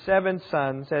you than 7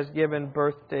 sons, has given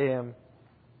birth to him."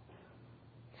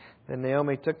 Then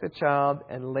Naomi took the child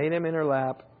and laid him in her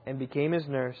lap and became his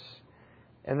nurse.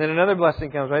 And then another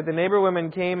blessing comes, right? The neighbor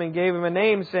women came and gave him a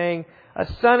name, saying, "A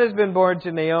son has been born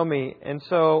to Naomi." And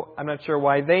so, I'm not sure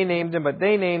why they named him, but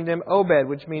they named him Obed,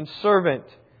 which means servant.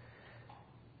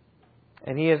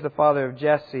 And he is the father of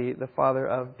Jesse, the father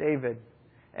of David.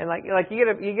 And like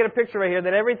you get a picture right here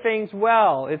that everything's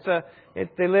well.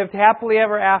 They lived happily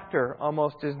ever after,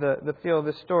 almost is the feel of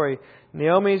this story.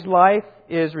 Naomi's life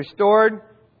is restored.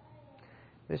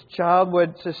 This child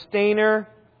would sustain her.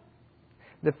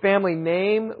 The family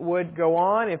name would go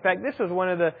on. In fact, this was one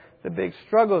of the big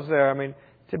struggles there. I mean,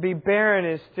 to be barren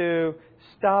is to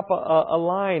stop a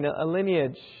line, a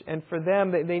lineage. And for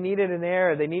them, they needed an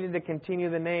heir. They needed to continue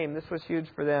the name. This was huge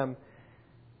for them.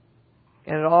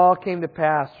 And it all came to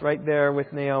pass right there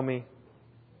with Naomi.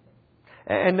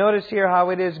 And notice here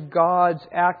how it is God's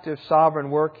active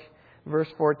sovereign work.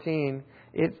 Verse 14.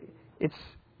 It's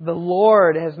the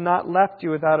Lord has not left you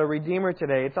without a Redeemer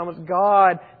today. It's almost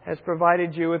God has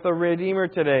provided you with a Redeemer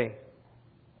today.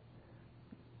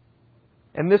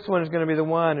 And this one is going to be the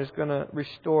one who's going to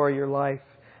restore your life.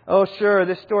 Oh, sure,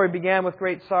 this story began with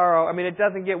great sorrow. I mean, it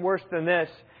doesn't get worse than this.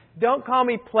 Don't call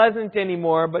me pleasant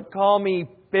anymore, but call me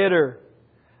bitter.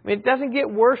 I mean, it doesn't get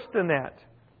worse than that.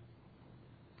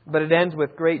 But it ends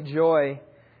with great joy.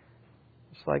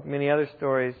 Just like many other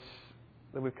stories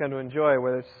that we've come to enjoy,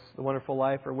 whether it's The Wonderful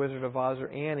Life or Wizard of Oz or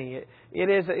Annie. It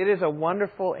is a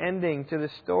wonderful ending to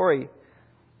this story.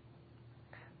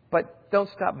 But don't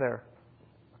stop there.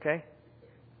 Okay?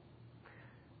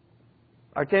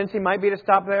 Our tendency might be to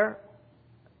stop there.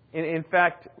 In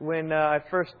fact, when I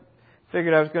first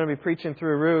figured I was going to be preaching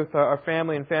through Ruth, our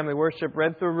family and family worship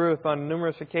read through Ruth on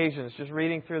numerous occasions, just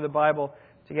reading through the Bible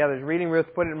together. Just reading Ruth,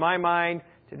 put it in my mind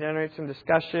to generate some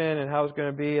discussion and how it's going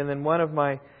to be. And then one of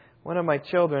my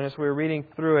children, as we were reading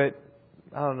through it,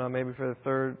 I don't know, maybe for the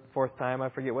third, fourth time, I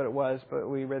forget what it was, but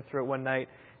we read through it one night.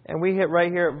 And we hit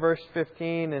right here at verse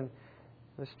 15, and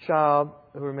this child,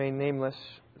 who remained nameless,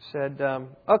 said,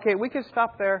 "Okay, we can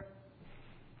stop there."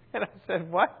 And I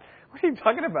said, "What? What are you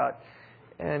talking about?"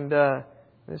 And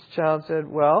this child said,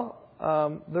 "Well,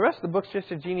 the rest of the book's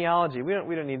just a genealogy. We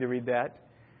don't need to read that."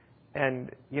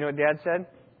 And you know what Dad said?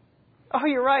 "Oh,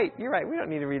 you're right. We don't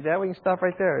need to read that. We can stop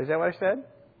right there." Is that what I said?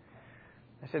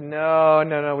 I said,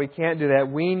 No, we can't do that.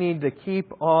 We need to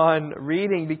keep on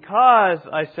reading because,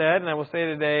 I said, and I will say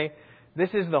today, this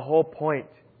is the whole point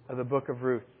of the book of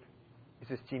Ruth.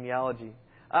 It's this genealogy.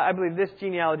 I believe this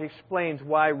genealogy explains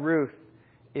why Ruth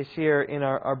is here in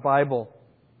our Bible.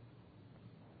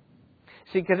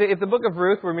 See, because if the book of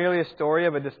Ruth were merely a story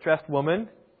of a distressed woman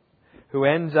who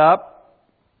ends up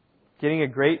having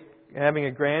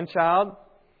a grandchild,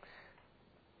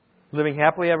 living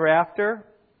happily ever after,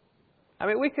 I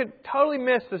mean, we could totally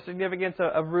miss the significance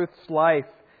of Ruth's life.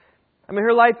 I mean,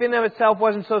 her life in and of itself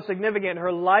wasn't so significant.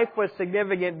 Her life was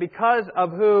significant because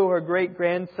of who her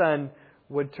great-grandson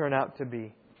would turn out to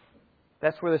be.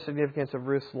 That's where the significance of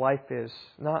Ruth's life is.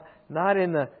 Not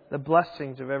in the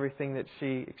blessings of everything that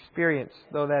she experienced,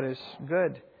 though that is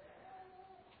good.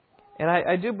 And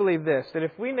I do believe this, that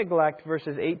if we neglect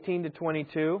verses 18 to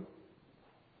 22,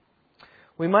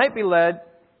 we might be led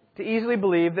to easily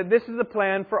believe that this is the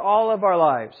plan for all of our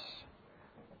lives.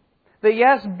 That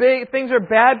yes, things are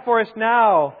bad for us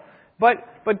now, but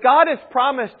God has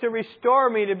promised to restore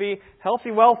me to be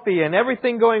healthy, wealthy, and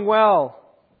everything going well.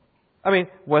 I mean,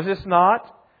 was this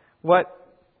not what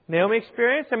Naomi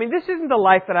experienced? I mean, this isn't the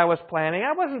life that I was planning.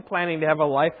 I wasn't planning to have a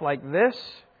life like this.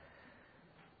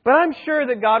 But I'm sure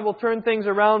that God will turn things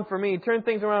around for me, turn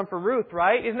things around for Ruth,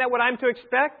 right? Isn't that what I'm to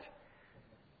expect?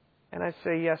 And I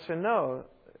say yes and no.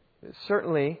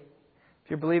 Certainly, if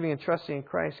you're believing and trusting in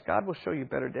Christ, God will show you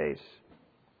better days.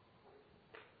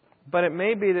 But it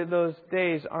may be that those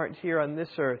days aren't here on this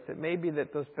earth. It may be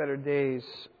that those better days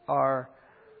are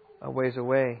a ways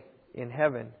away in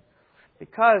heaven.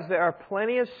 Because there are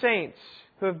plenty of saints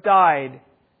who have died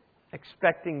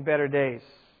expecting better days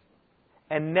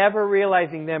and never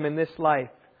realizing them in this life,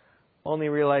 only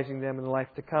realizing them in the life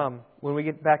to come. When we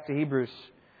get back to Hebrews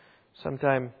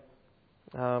sometime,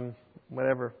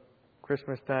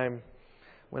 Christmas time,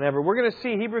 whenever, we're going to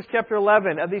see Hebrews chapter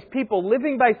 11 of these people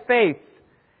living by faith,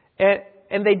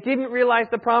 and they didn't realize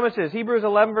the promises. Hebrews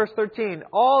 11 verse 13.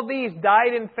 All these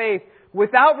died in faith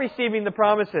without receiving the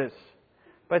promises.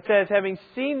 But it says, having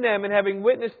seen them and having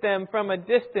witnessed them from a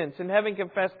distance and having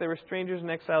confessed they were strangers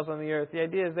and exiles on the earth. The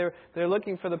idea is they're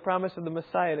looking for the promise of the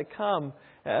Messiah to come,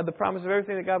 the promise of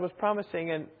everything that God was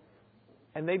promising,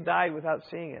 and they died without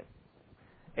seeing it.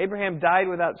 Abraham died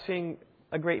without seeing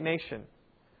a great nation.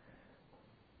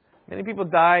 Many people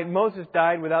died. Moses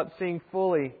died without seeing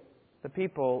fully the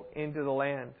people into the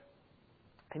land.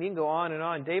 And you can go on and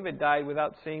on. David died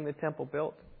without seeing the temple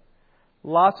built.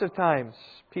 Lots of times,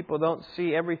 people don't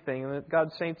see everything. And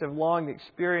God's saints have longed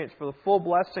experienced for the full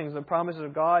blessings and promises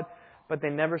of God, but they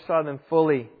never saw them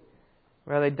fully.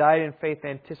 Rather, they died in faith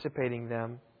anticipating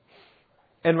them.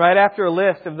 And right after a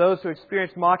list of those who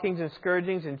experienced mockings and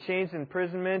scourgings and chains and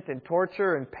imprisonment and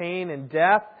torture and pain and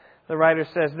death, the writer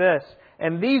says this,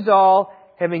 and these all,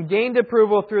 having gained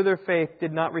approval through their faith,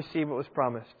 did not receive what was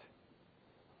promised.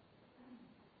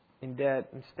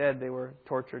 Instead, they were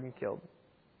tortured and killed.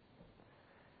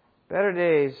 Better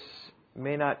days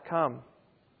may not come,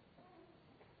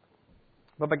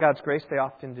 but by God's grace, they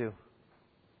often do.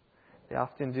 They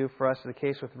often do for us, the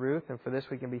case with Ruth, and for this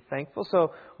we can be thankful.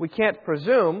 So we can't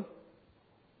presume,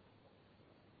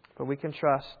 but we can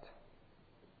trust.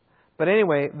 But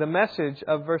anyway, the message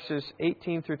of verses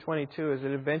 18 through 22 is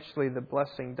that eventually the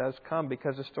blessing does come,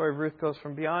 because the story of Ruth goes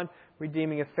from beyond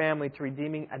redeeming a family to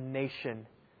redeeming a nation.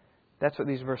 That's what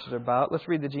these verses are about. Let's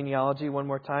read the genealogy one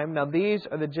more time. Now these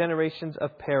are the generations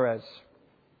of Perez.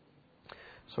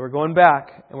 So we're going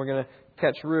back, and we're going to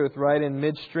catch Ruth right in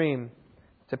midstream.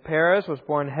 To Perez was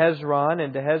born Hezron,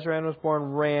 and to Hezron was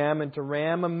born Ram, and to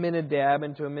Ram Amminadab,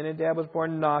 and to Amminadab was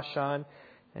born Nahshon,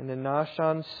 and to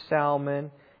Nahshon Salmon,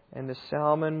 and to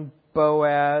Salmon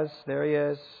Boaz, there he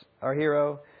is, our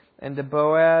hero, and to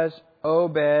Boaz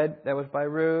Obed, that was by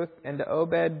Ruth, and to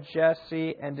Obed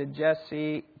Jesse, and to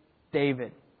Jesse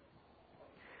David.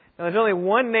 Now there's only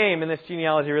one name in this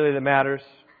genealogy really that matters.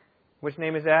 Which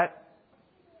name is that?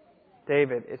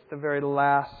 David. It's the very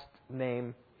last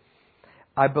name.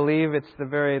 I believe it's the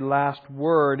very last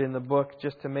word in the book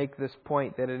just to make this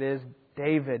point that it is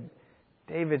David.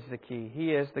 David's the key.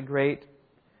 He is the great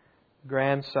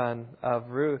grandson of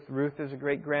Ruth. Ruth is a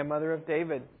great grandmother of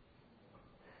David.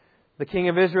 The king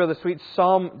of Israel, the sweet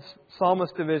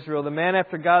psalmist of Israel, the man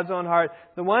after God's own heart,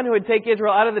 the one who would take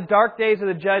Israel out of the dark days of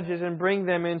the judges and bring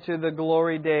them into the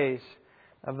glory days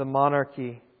of the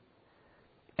monarchy.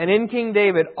 And in King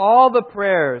David, all the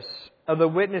prayers of the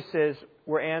witnesses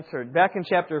were answered. Back in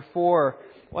chapter 4,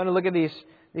 I want to look at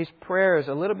these prayers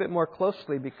a little bit more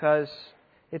closely, because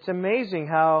it's amazing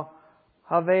how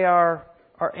they are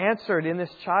answered in this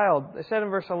child. They said in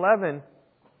verse 11,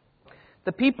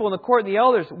 the people in the court and the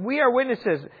elders, we are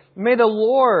witnesses. May the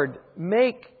Lord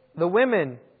make the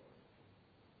woman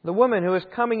who is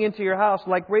coming into your house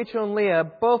like Rachel and Leah,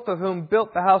 both of whom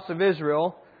built the house of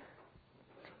Israel.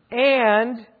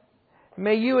 And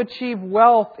may you achieve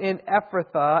wealth in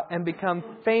Ephrathah and become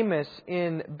famous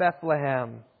in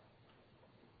Bethlehem.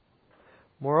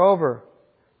 Moreover,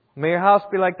 may your house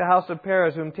be like the house of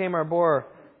Perez, whom Tamar bore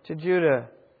to Judah,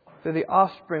 through the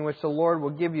offspring which the Lord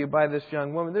will give you by this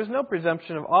young woman. There's no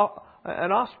presumption of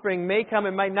an offspring may come,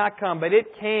 it might not come, but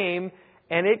it came,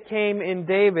 and it came in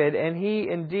David, and he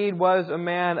indeed was a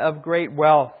man of great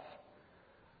wealth.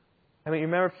 I mean, you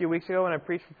remember a few weeks ago when I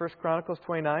preached from 1 Chronicles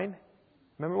 29?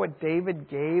 Remember what David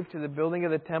gave to the building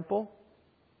of the temple?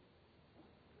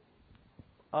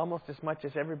 Almost as much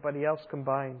as everybody else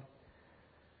combined.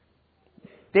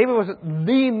 David was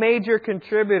the major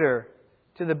contributor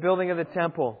to the building of the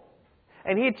temple.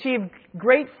 And he achieved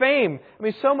great fame. I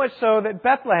mean, so much so that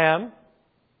Bethlehem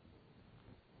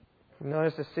is known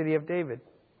as the city of David.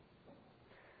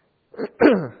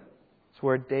 It's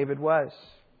where David was.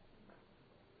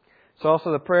 So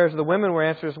also the prayers of the women were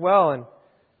answered as well in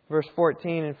verse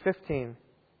 14 and 15.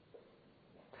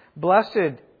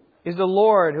 Blessed is the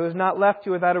Lord who has not left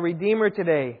you without a Redeemer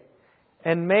today.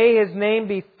 And may His name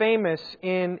be famous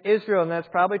in Israel. And that's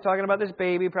probably talking about this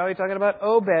baby, probably talking about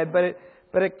Obed,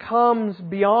 but it comes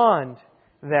beyond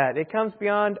that. It comes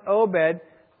beyond Obed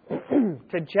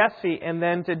to Jesse and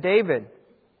then to David.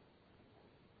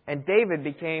 And David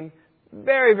became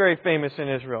very, very famous in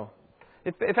Israel.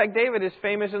 In fact, David is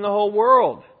famous in the whole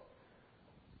world.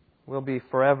 Will be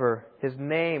forever. His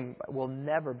name will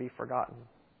never be forgotten.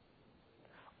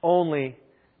 Only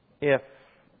if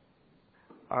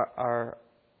our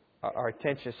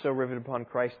attention is so riveted upon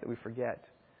Christ that we forget.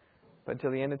 But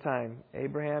until the end of time,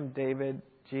 Abraham, David,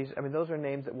 Jesus, those are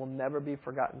names that will never be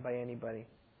forgotten by anybody.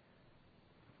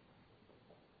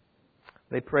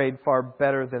 They prayed far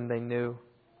better than they knew.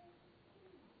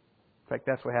 In fact,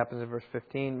 that's what happens in verse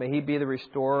 15. May He be the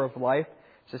restorer of life,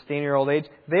 sustain your old age.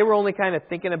 They were only kind of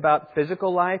thinking about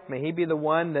physical life. May He be the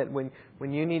one that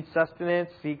when you need sustenance,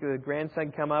 see the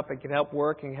grandson come up and can help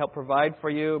work and help provide for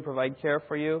you, provide care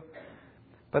for you.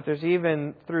 But there's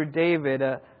even, through David,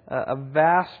 a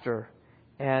vaster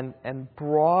and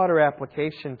broader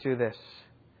application to this.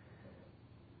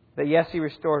 That yes, He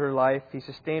restored her life, He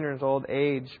sustained her in His old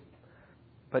age,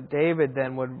 but David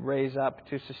then would raise up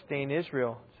to sustain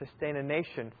Israel, sustain a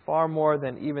nation, far more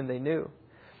than even they knew.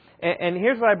 And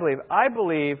here's what I believe. I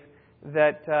believe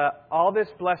that all this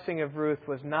blessing of Ruth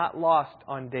was not lost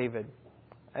on David.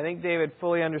 I think David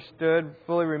fully understood,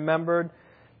 fully remembered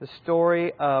the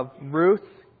story of Ruth.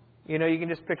 You know, you can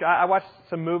just picture... I watched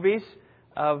some movies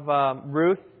of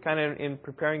Ruth, kind of in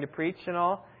preparing to preach and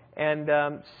all. And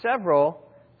several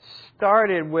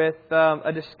started with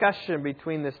a discussion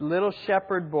between this little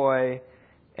shepherd boy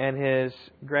and his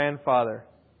grandfather,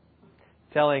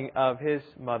 telling of his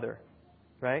mother,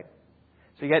 right?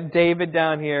 So you got David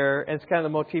down here, and it's kind of the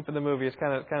motif of the movie. It's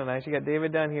kind of nice. You got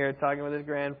David down here talking with his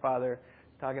grandfather,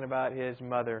 talking about his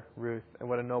mother, Ruth, and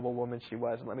what a noble woman she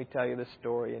was. And let me tell you the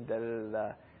story, and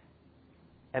da-da-da-da.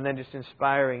 And then just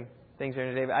inspiring things there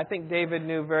to David. I think David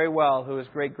knew very well who his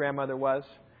great-grandmother was,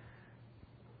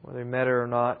 whether he met her or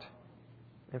not.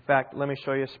 In fact, let me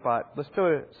show you a spot. Let's go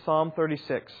to Psalm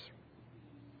 36.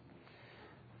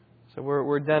 So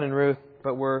we're done in Ruth,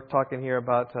 but we're talking here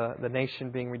about the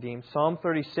nation being redeemed. Psalm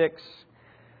 36.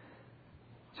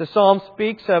 So Psalm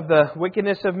speaks of the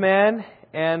wickedness of man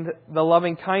and the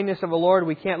loving kindness of the Lord.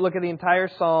 We can't look at the entire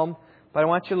Psalm, but I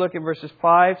want you to look at verses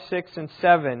 5, 6, and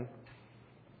 7.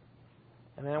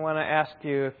 And then I want to ask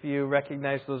you if you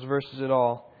recognize those verses at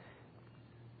all.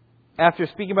 After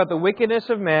speaking about the wickedness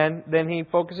of man, then he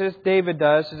focuses, David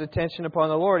does, his attention upon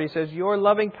the Lord. He says, Your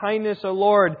loving kindness, O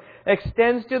Lord,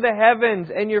 extends to the heavens,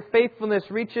 and your faithfulness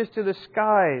reaches to the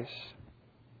skies.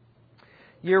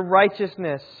 Your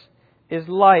righteousness is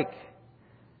like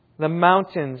the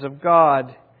mountains of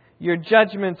God. Your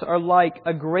judgments are like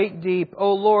a great deep.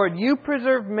 O Lord, you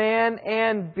preserve man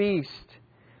and beast.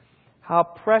 How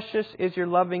precious is your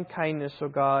loving kindness, O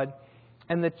God,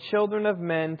 and the children of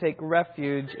men take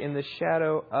refuge in the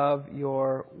shadow of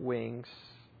your wings.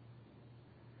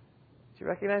 Do you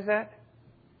recognize that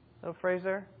little phrase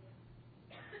there?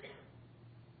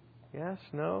 Yes?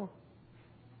 No?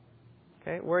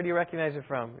 Okay, where do you recognize it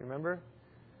from? Remember?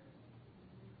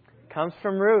 It comes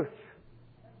from Ruth.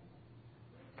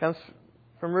 It comes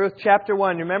from Ruth chapter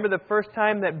 1. Remember the first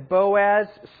time that Boaz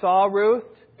saw Ruth?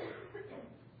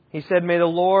 He said, May the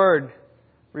Lord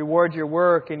reward your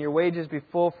work and your wages be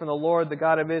full from the Lord, the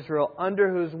God of Israel,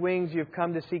 under whose wings you've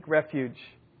come to seek refuge.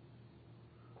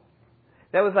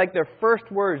 That was like their first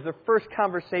words, their first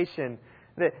conversation.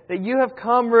 That you have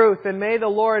come, Ruth, and may the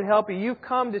Lord help you. You've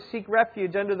come to seek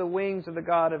refuge under the wings of the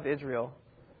God of Israel.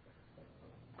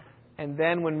 And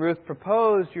then when Ruth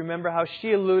proposed, you remember how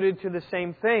she alluded to the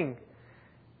same thing.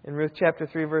 In Ruth chapter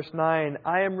 3, verse 9,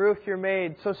 I am Ruth, your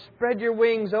maid, so spread your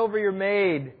wings over your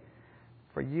maid,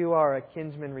 for you are a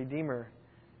kinsman redeemer.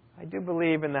 I do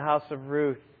believe in the house of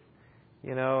Ruth,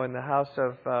 in the house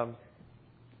of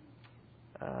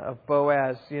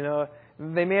Boaz.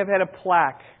 They may have had a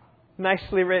plaque,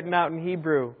 nicely written out in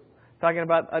Hebrew, talking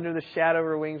about under the shadow of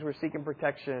her wings we're seeking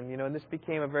protection. And this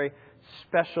became a very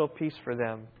special piece for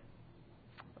them.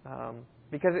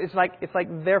 Because it's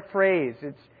like their phrase.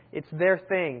 It's their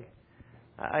thing.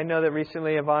 I know that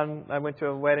recently, Yvonne, I went to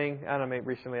a wedding, I don't know, maybe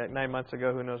recently, like 9 months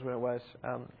ago, who knows when it was.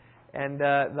 And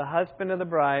the husband of the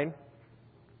bride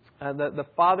the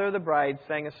father of the bride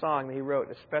sang a song that he wrote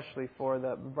especially for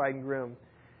the bride and groom.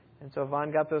 And so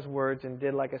Vaughn got those words and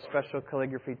did like a special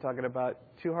calligraphy talking about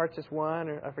two hearts as one,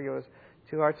 or I forget, it was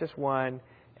two hearts as one,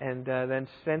 and then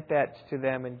sent that to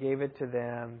them and gave it to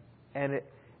them. And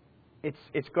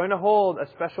it's going to hold a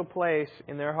special place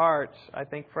in their hearts, I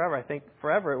think forever. I think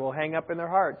forever it will hang up in their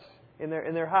hearts, in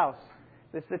their house.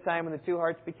 This is the time when the two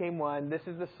hearts became one. This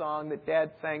is the song that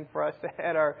Dad sang for us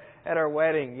at our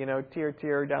wedding. You know, tear,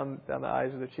 tear down the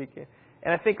eyes of the cheek.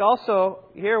 And I think also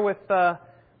here with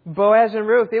Boaz and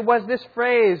Ruth, it was this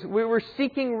phrase: we were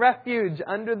seeking refuge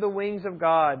under the wings of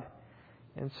God.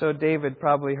 And so David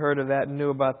probably heard of that and knew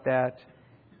about that,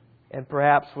 and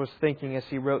perhaps was thinking as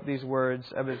he wrote these words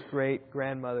of his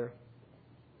great-grandmother,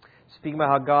 speaking about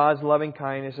how God's loving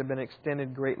kindness had been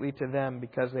extended greatly to them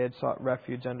because they had sought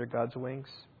refuge under God's wings.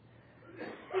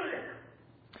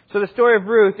 So the story of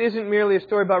Ruth isn't merely a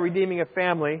story about redeeming a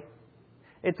family.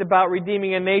 It's about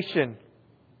redeeming a nation.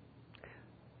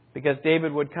 Because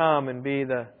David would come and be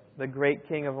the great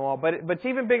king of them all. But it's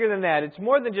even bigger than that. It's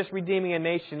more than just redeeming a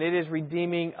nation. It is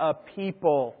redeeming a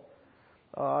people.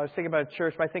 I was thinking about a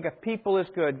church, but I think a people is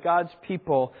good. God's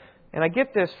people. And I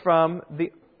get this from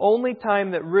the only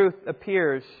time that Ruth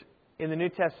appears in the New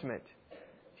Testament.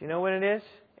 Do you know when it is?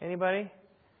 Anybody?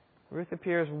 Ruth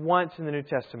appears once in the New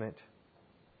Testament.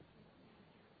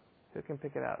 Who can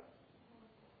pick it out?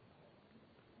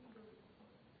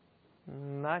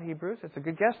 Not Hebrews. It's a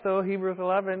good guess, though. Hebrews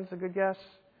 11 is a good guess.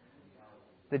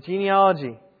 The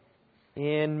genealogy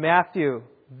in Matthew,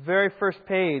 very first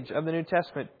page of the New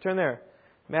Testament. Turn there.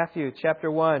 Matthew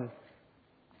chapter 1.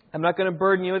 I'm not going to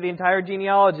burden you with the entire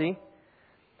genealogy,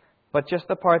 but just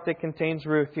the part that contains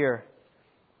Ruth here.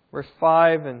 Verse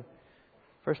 5 and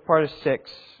first part of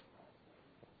 6.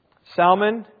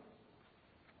 Salmon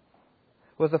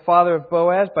was the father of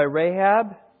Boaz by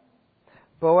Rahab.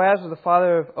 Boaz was the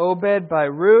father of Obed by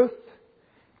Ruth,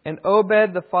 and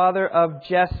Obed the father of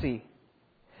Jesse.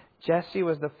 Jesse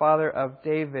was the father of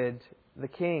David, the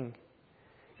king.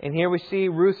 And here we see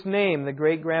Ruth's name, the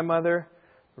great-grandmother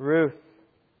Ruth.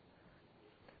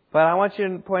 But I want you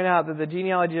to point out that the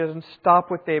genealogy doesn't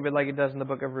stop with David like it does in the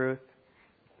book of Ruth,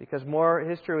 because more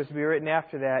history was to be written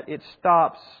after that. It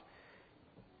stops,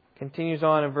 continues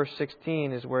on in verse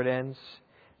 16 is where it ends.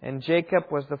 And Jacob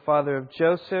was the father of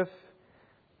Joseph,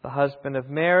 the husband of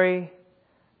Mary,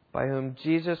 by whom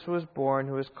Jesus was born,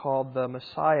 who is called the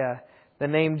Messiah. The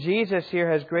name Jesus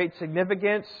here has great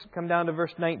significance. Come down to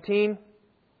verse 19.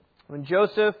 When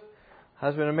Joseph,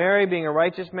 husband of Mary, being a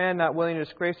righteous man, not willing to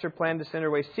disgrace her, planned to send her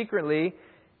away secretly,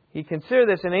 he considered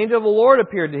this. An angel of the Lord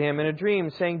appeared to him in a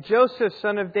dream, saying, Joseph,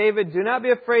 son of David, do not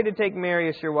be afraid to take Mary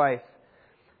as your wife,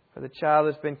 for the child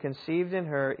that has been conceived in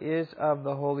her is of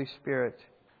the Holy Spirit.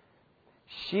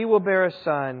 She will bear a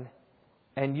son,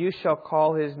 and you shall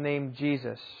call his name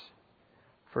Jesus,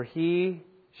 for he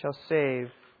shall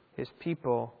save his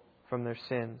people from their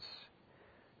sins.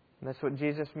 And that's what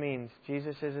Jesus means.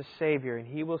 Jesus is a Savior, and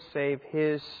He will save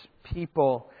His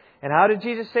people. And how did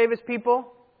Jesus save His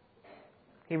people?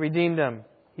 He redeemed them.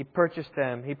 He purchased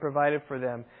them. He provided for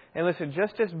them. And listen,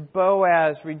 just as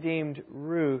Boaz redeemed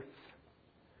Ruth,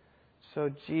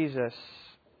 so Jesus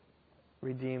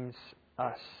redeems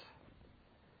us.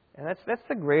 And that's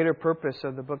the greater purpose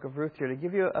of the book of Ruth here, to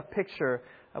give you a picture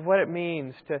of what it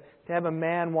means to have a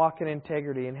man walk in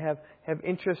integrity and have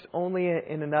interest only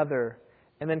in another,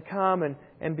 and then come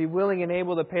and be willing and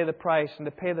able to pay the price, and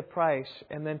to pay the price,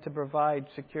 and then to provide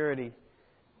security,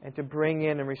 and to bring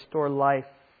in and restore life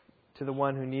to the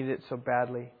one who needed it so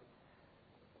badly.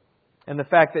 And the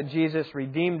fact that Jesus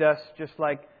redeemed us, just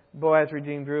like Boaz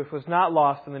redeemed Ruth, was not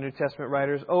lost in the New Testament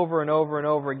writers. Over and over and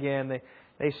over again,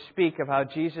 they speak of how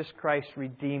Jesus Christ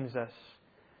redeems us.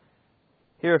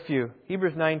 Here are a few.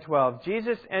 Hebrews 9:12.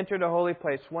 Jesus entered a holy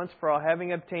place once for all,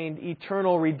 having obtained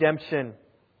eternal redemption.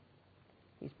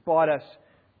 He's bought us,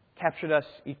 captured us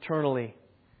eternally.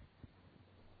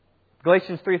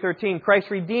 Galatians 3:13. Christ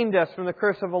redeemed us from the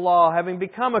curse of the law, having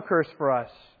become a curse for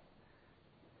us.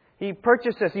 He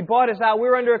purchased us. He bought us out. We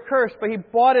were under a curse, but He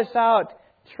bought us out,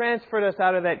 transferred us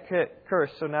out of that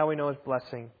curse, so now we know His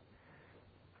blessing.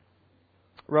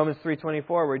 Romans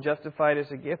 3:24, we're justified as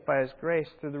a gift by His grace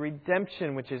through the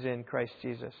redemption which is in Christ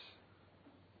Jesus.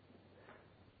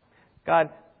 God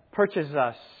purchases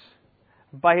us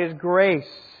by His grace,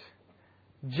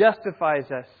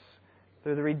 justifies us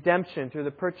through the redemption, through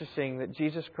the purchasing that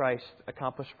Jesus Christ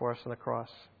accomplished for us on the cross.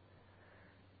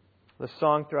 The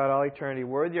song throughout all eternity,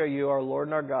 worthy are You, our Lord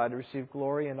and our God, to receive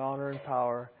glory and honor and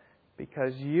power,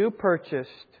 because You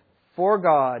purchased for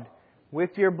God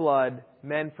with Your blood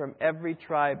men from every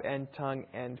tribe and tongue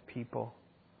and people.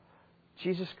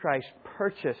 Jesus Christ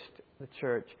purchased the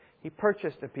church. He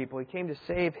purchased the people. He came to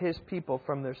save His people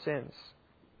from their sins.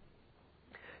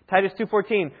 Titus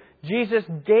 2:14, Jesus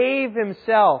gave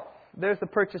Himself, there's the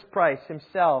purchase price,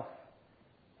 Himself,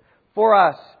 for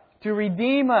us, to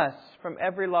redeem us from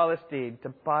every lawless deed, to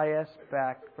buy us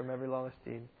back from every lawless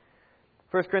deed.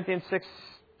 1 Corinthians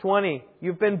 6:20,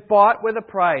 you've been bought with a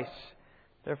price.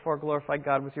 Therefore glorify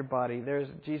God with your body. There's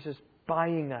Jesus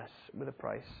buying us with a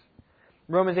price.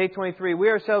 Romans 8:23, we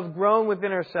ourselves groan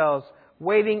within ourselves,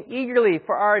 waiting eagerly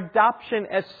for our adoption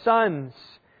as sons,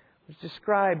 which is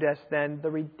described as then the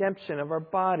redemption of our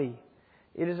body.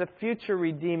 It is a future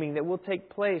redeeming that will take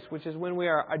place, which is when we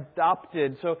are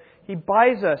adopted. So He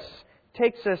buys us,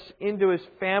 takes us into His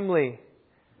family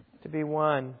to be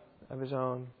one of His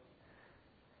own.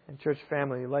 And church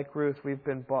family, like Ruth, we've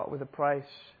been bought with a price.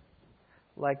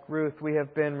 Like Ruth, we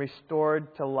have been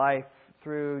restored to life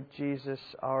through Jesus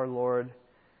our Lord.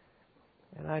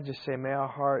 And I just say, may our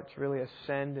hearts really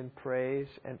ascend in praise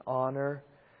and honor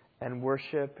and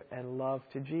worship and love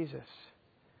to Jesus.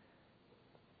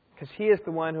 Because He is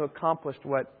the one who accomplished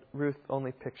what Ruth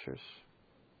only pictures.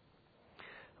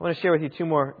 I want to share with you two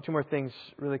more things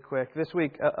really quick. This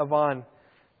week, Yvonne,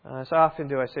 so I often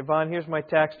do, I say, Yvonne, here's my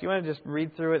text. Do you want to just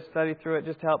read through it, study through it,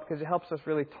 just help? Because it helps us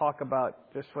really talk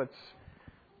about just what's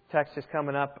text is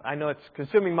coming up. I know it's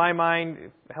consuming my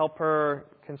mind. Help her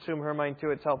consume her mind too.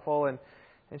 It's helpful. And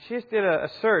she just did a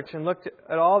search and looked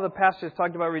at all the passages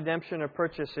talked about redemption or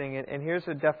purchasing. And here's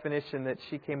a definition that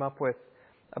she came up with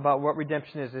about what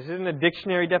redemption is. This isn't a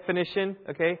dictionary definition,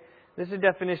 okay? This is a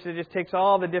definition that just takes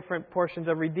all the different portions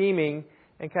of redeeming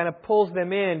and kind of pulls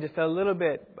them in just a little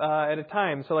bit at a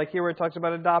time. So like here where it talks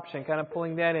about adoption, kind of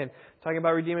pulling that in. Talking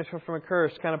about redeem us from a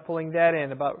curse, kind of pulling that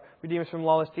in. About redeem us from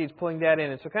lawless deeds, pulling that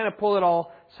in. And so kind of pull it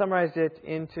all, summarized it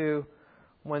into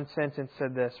one sentence,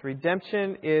 said this.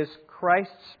 Redemption is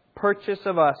Christ's purchase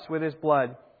of us with His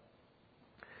blood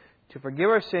to forgive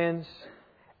our sins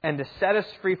and to set us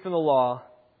free from the law.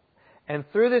 And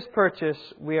through this purchase,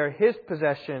 we are His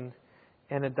possession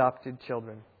and adopted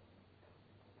children.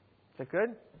 Is that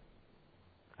good?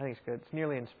 I think it's good. It's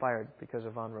nearly inspired because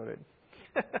Yvonne wrote it.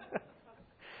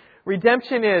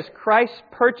 Redemption is Christ's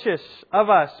purchase of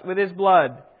us with His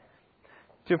blood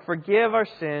to forgive our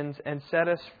sins and set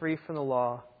us free from the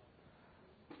law.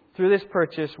 Through this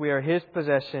purchase, we are His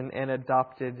possession and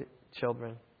adopted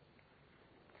children.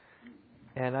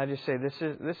 And I just say, this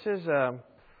is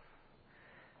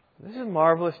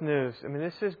marvelous news. I mean,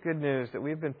 this is good news that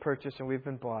we've been purchased and we've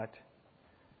been bought.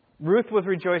 Ruth was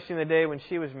rejoicing the day when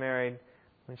she was married,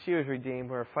 when she was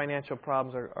redeemed, where financial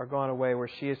problems are gone away, where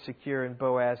she is secure in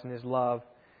Boaz and his love.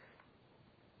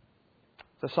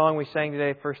 The song we sang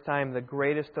today, first time, the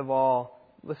greatest of all,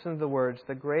 listen to the words,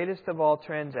 the greatest of all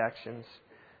transactions,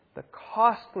 the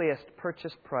costliest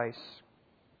purchase price.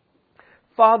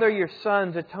 Father, your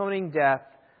Son's atoning death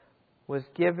was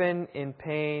given in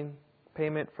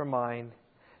payment for mine,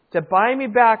 to buy me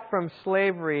back from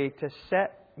slavery, to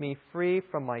set me free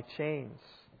from my chains.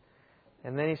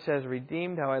 And then he says,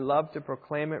 redeemed, how I love to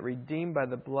proclaim it, redeemed by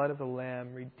the blood of the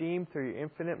Lamb, redeemed through your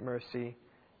infinite mercy,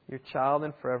 your child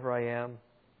and forever I am.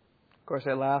 Of course,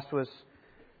 that last was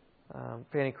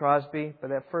Fanny Crosby, but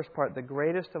that first part, the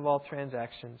greatest of all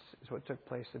transactions, is what took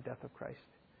place, the death of Christ.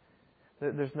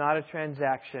 There's not a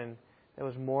transaction that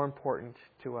was more important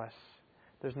to us.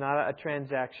 There's not a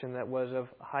transaction that was of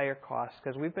higher cost,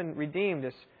 because we've been redeemed,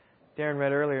 as Darren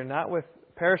read earlier, not with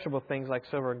perishable things like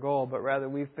silver and gold, but rather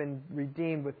we've been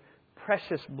redeemed with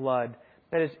precious blood,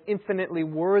 that is infinitely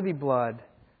worthy blood,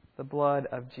 the blood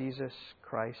of Jesus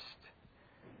Christ.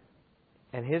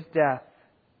 And His death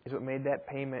is what made that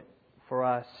payment for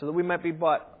us, so that we might be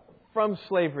bought from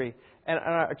slavery, and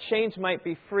our chains might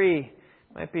be free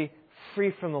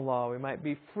from the law, we might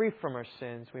be free from our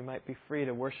sins, we might be free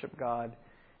to worship God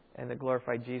and to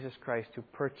glorify Jesus Christ, who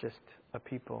purchased a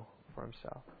people for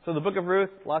Himself. So the book of Ruth,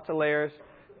 lots of layers.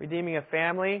 Redeeming a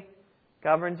family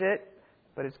governs it,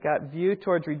 but it's got view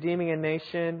towards redeeming a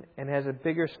nation and has a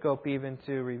bigger scope even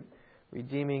to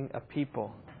redeeming a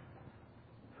people,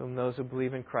 whom those who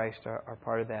believe in Christ are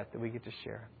part of that we get to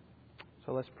share.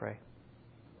 So let's pray.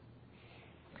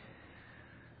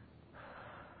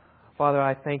 Father,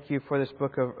 I thank You for this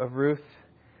book of Ruth.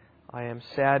 I am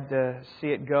sad to see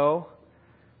it go.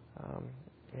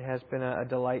 It has been a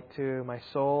delight to my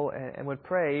soul, and would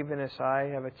pray, even as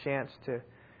I have a chance to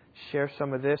share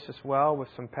some of this as well with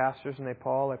some pastors in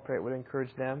Nepal, I pray it would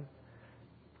encourage them.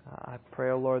 I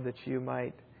pray, O Lord, that You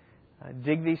might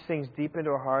dig these things deep into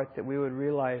our heart, that we would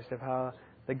realize of how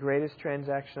the greatest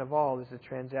transaction of all is the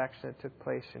transaction that took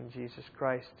place in Jesus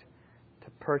Christ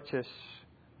to purchase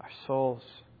our souls.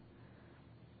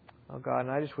 Oh God,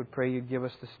 and I just would pray You'd give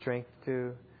us the strength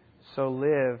to so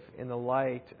live in the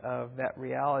light of that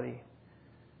reality.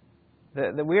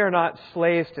 That we are not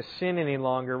slaves to sin any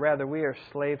longer. Rather, we are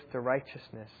slaves to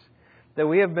righteousness. That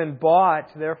we have been bought,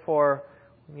 therefore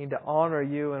we need to honor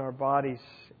You in our bodies.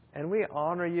 And we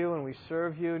honor You and we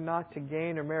serve You not to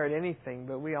gain or merit anything,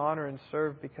 but we honor and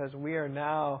serve because we are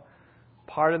now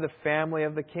part of the family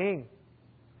of the King.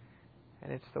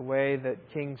 And it's the way that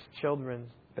King's children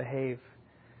behave.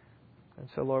 And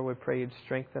so, Lord, we pray You'd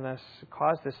strengthen us,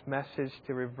 cause this message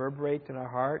to reverberate in our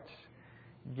hearts,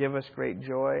 give us great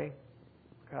joy,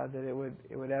 God, that it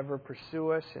would ever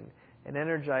pursue us and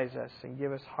energize us and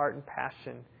give us heart and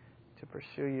passion to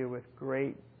pursue You with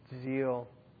great zeal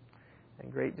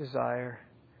and great desire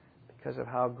because of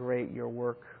how great Your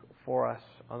work for us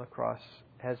on the cross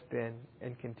has been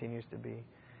and continues to be.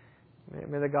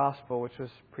 May the gospel which was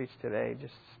preached today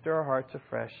just stir our hearts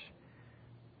afresh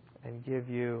and give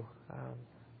You,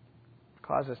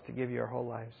 cause us to give You our whole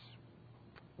lives.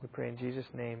 We pray in Jesus'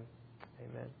 name.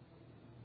 Amen.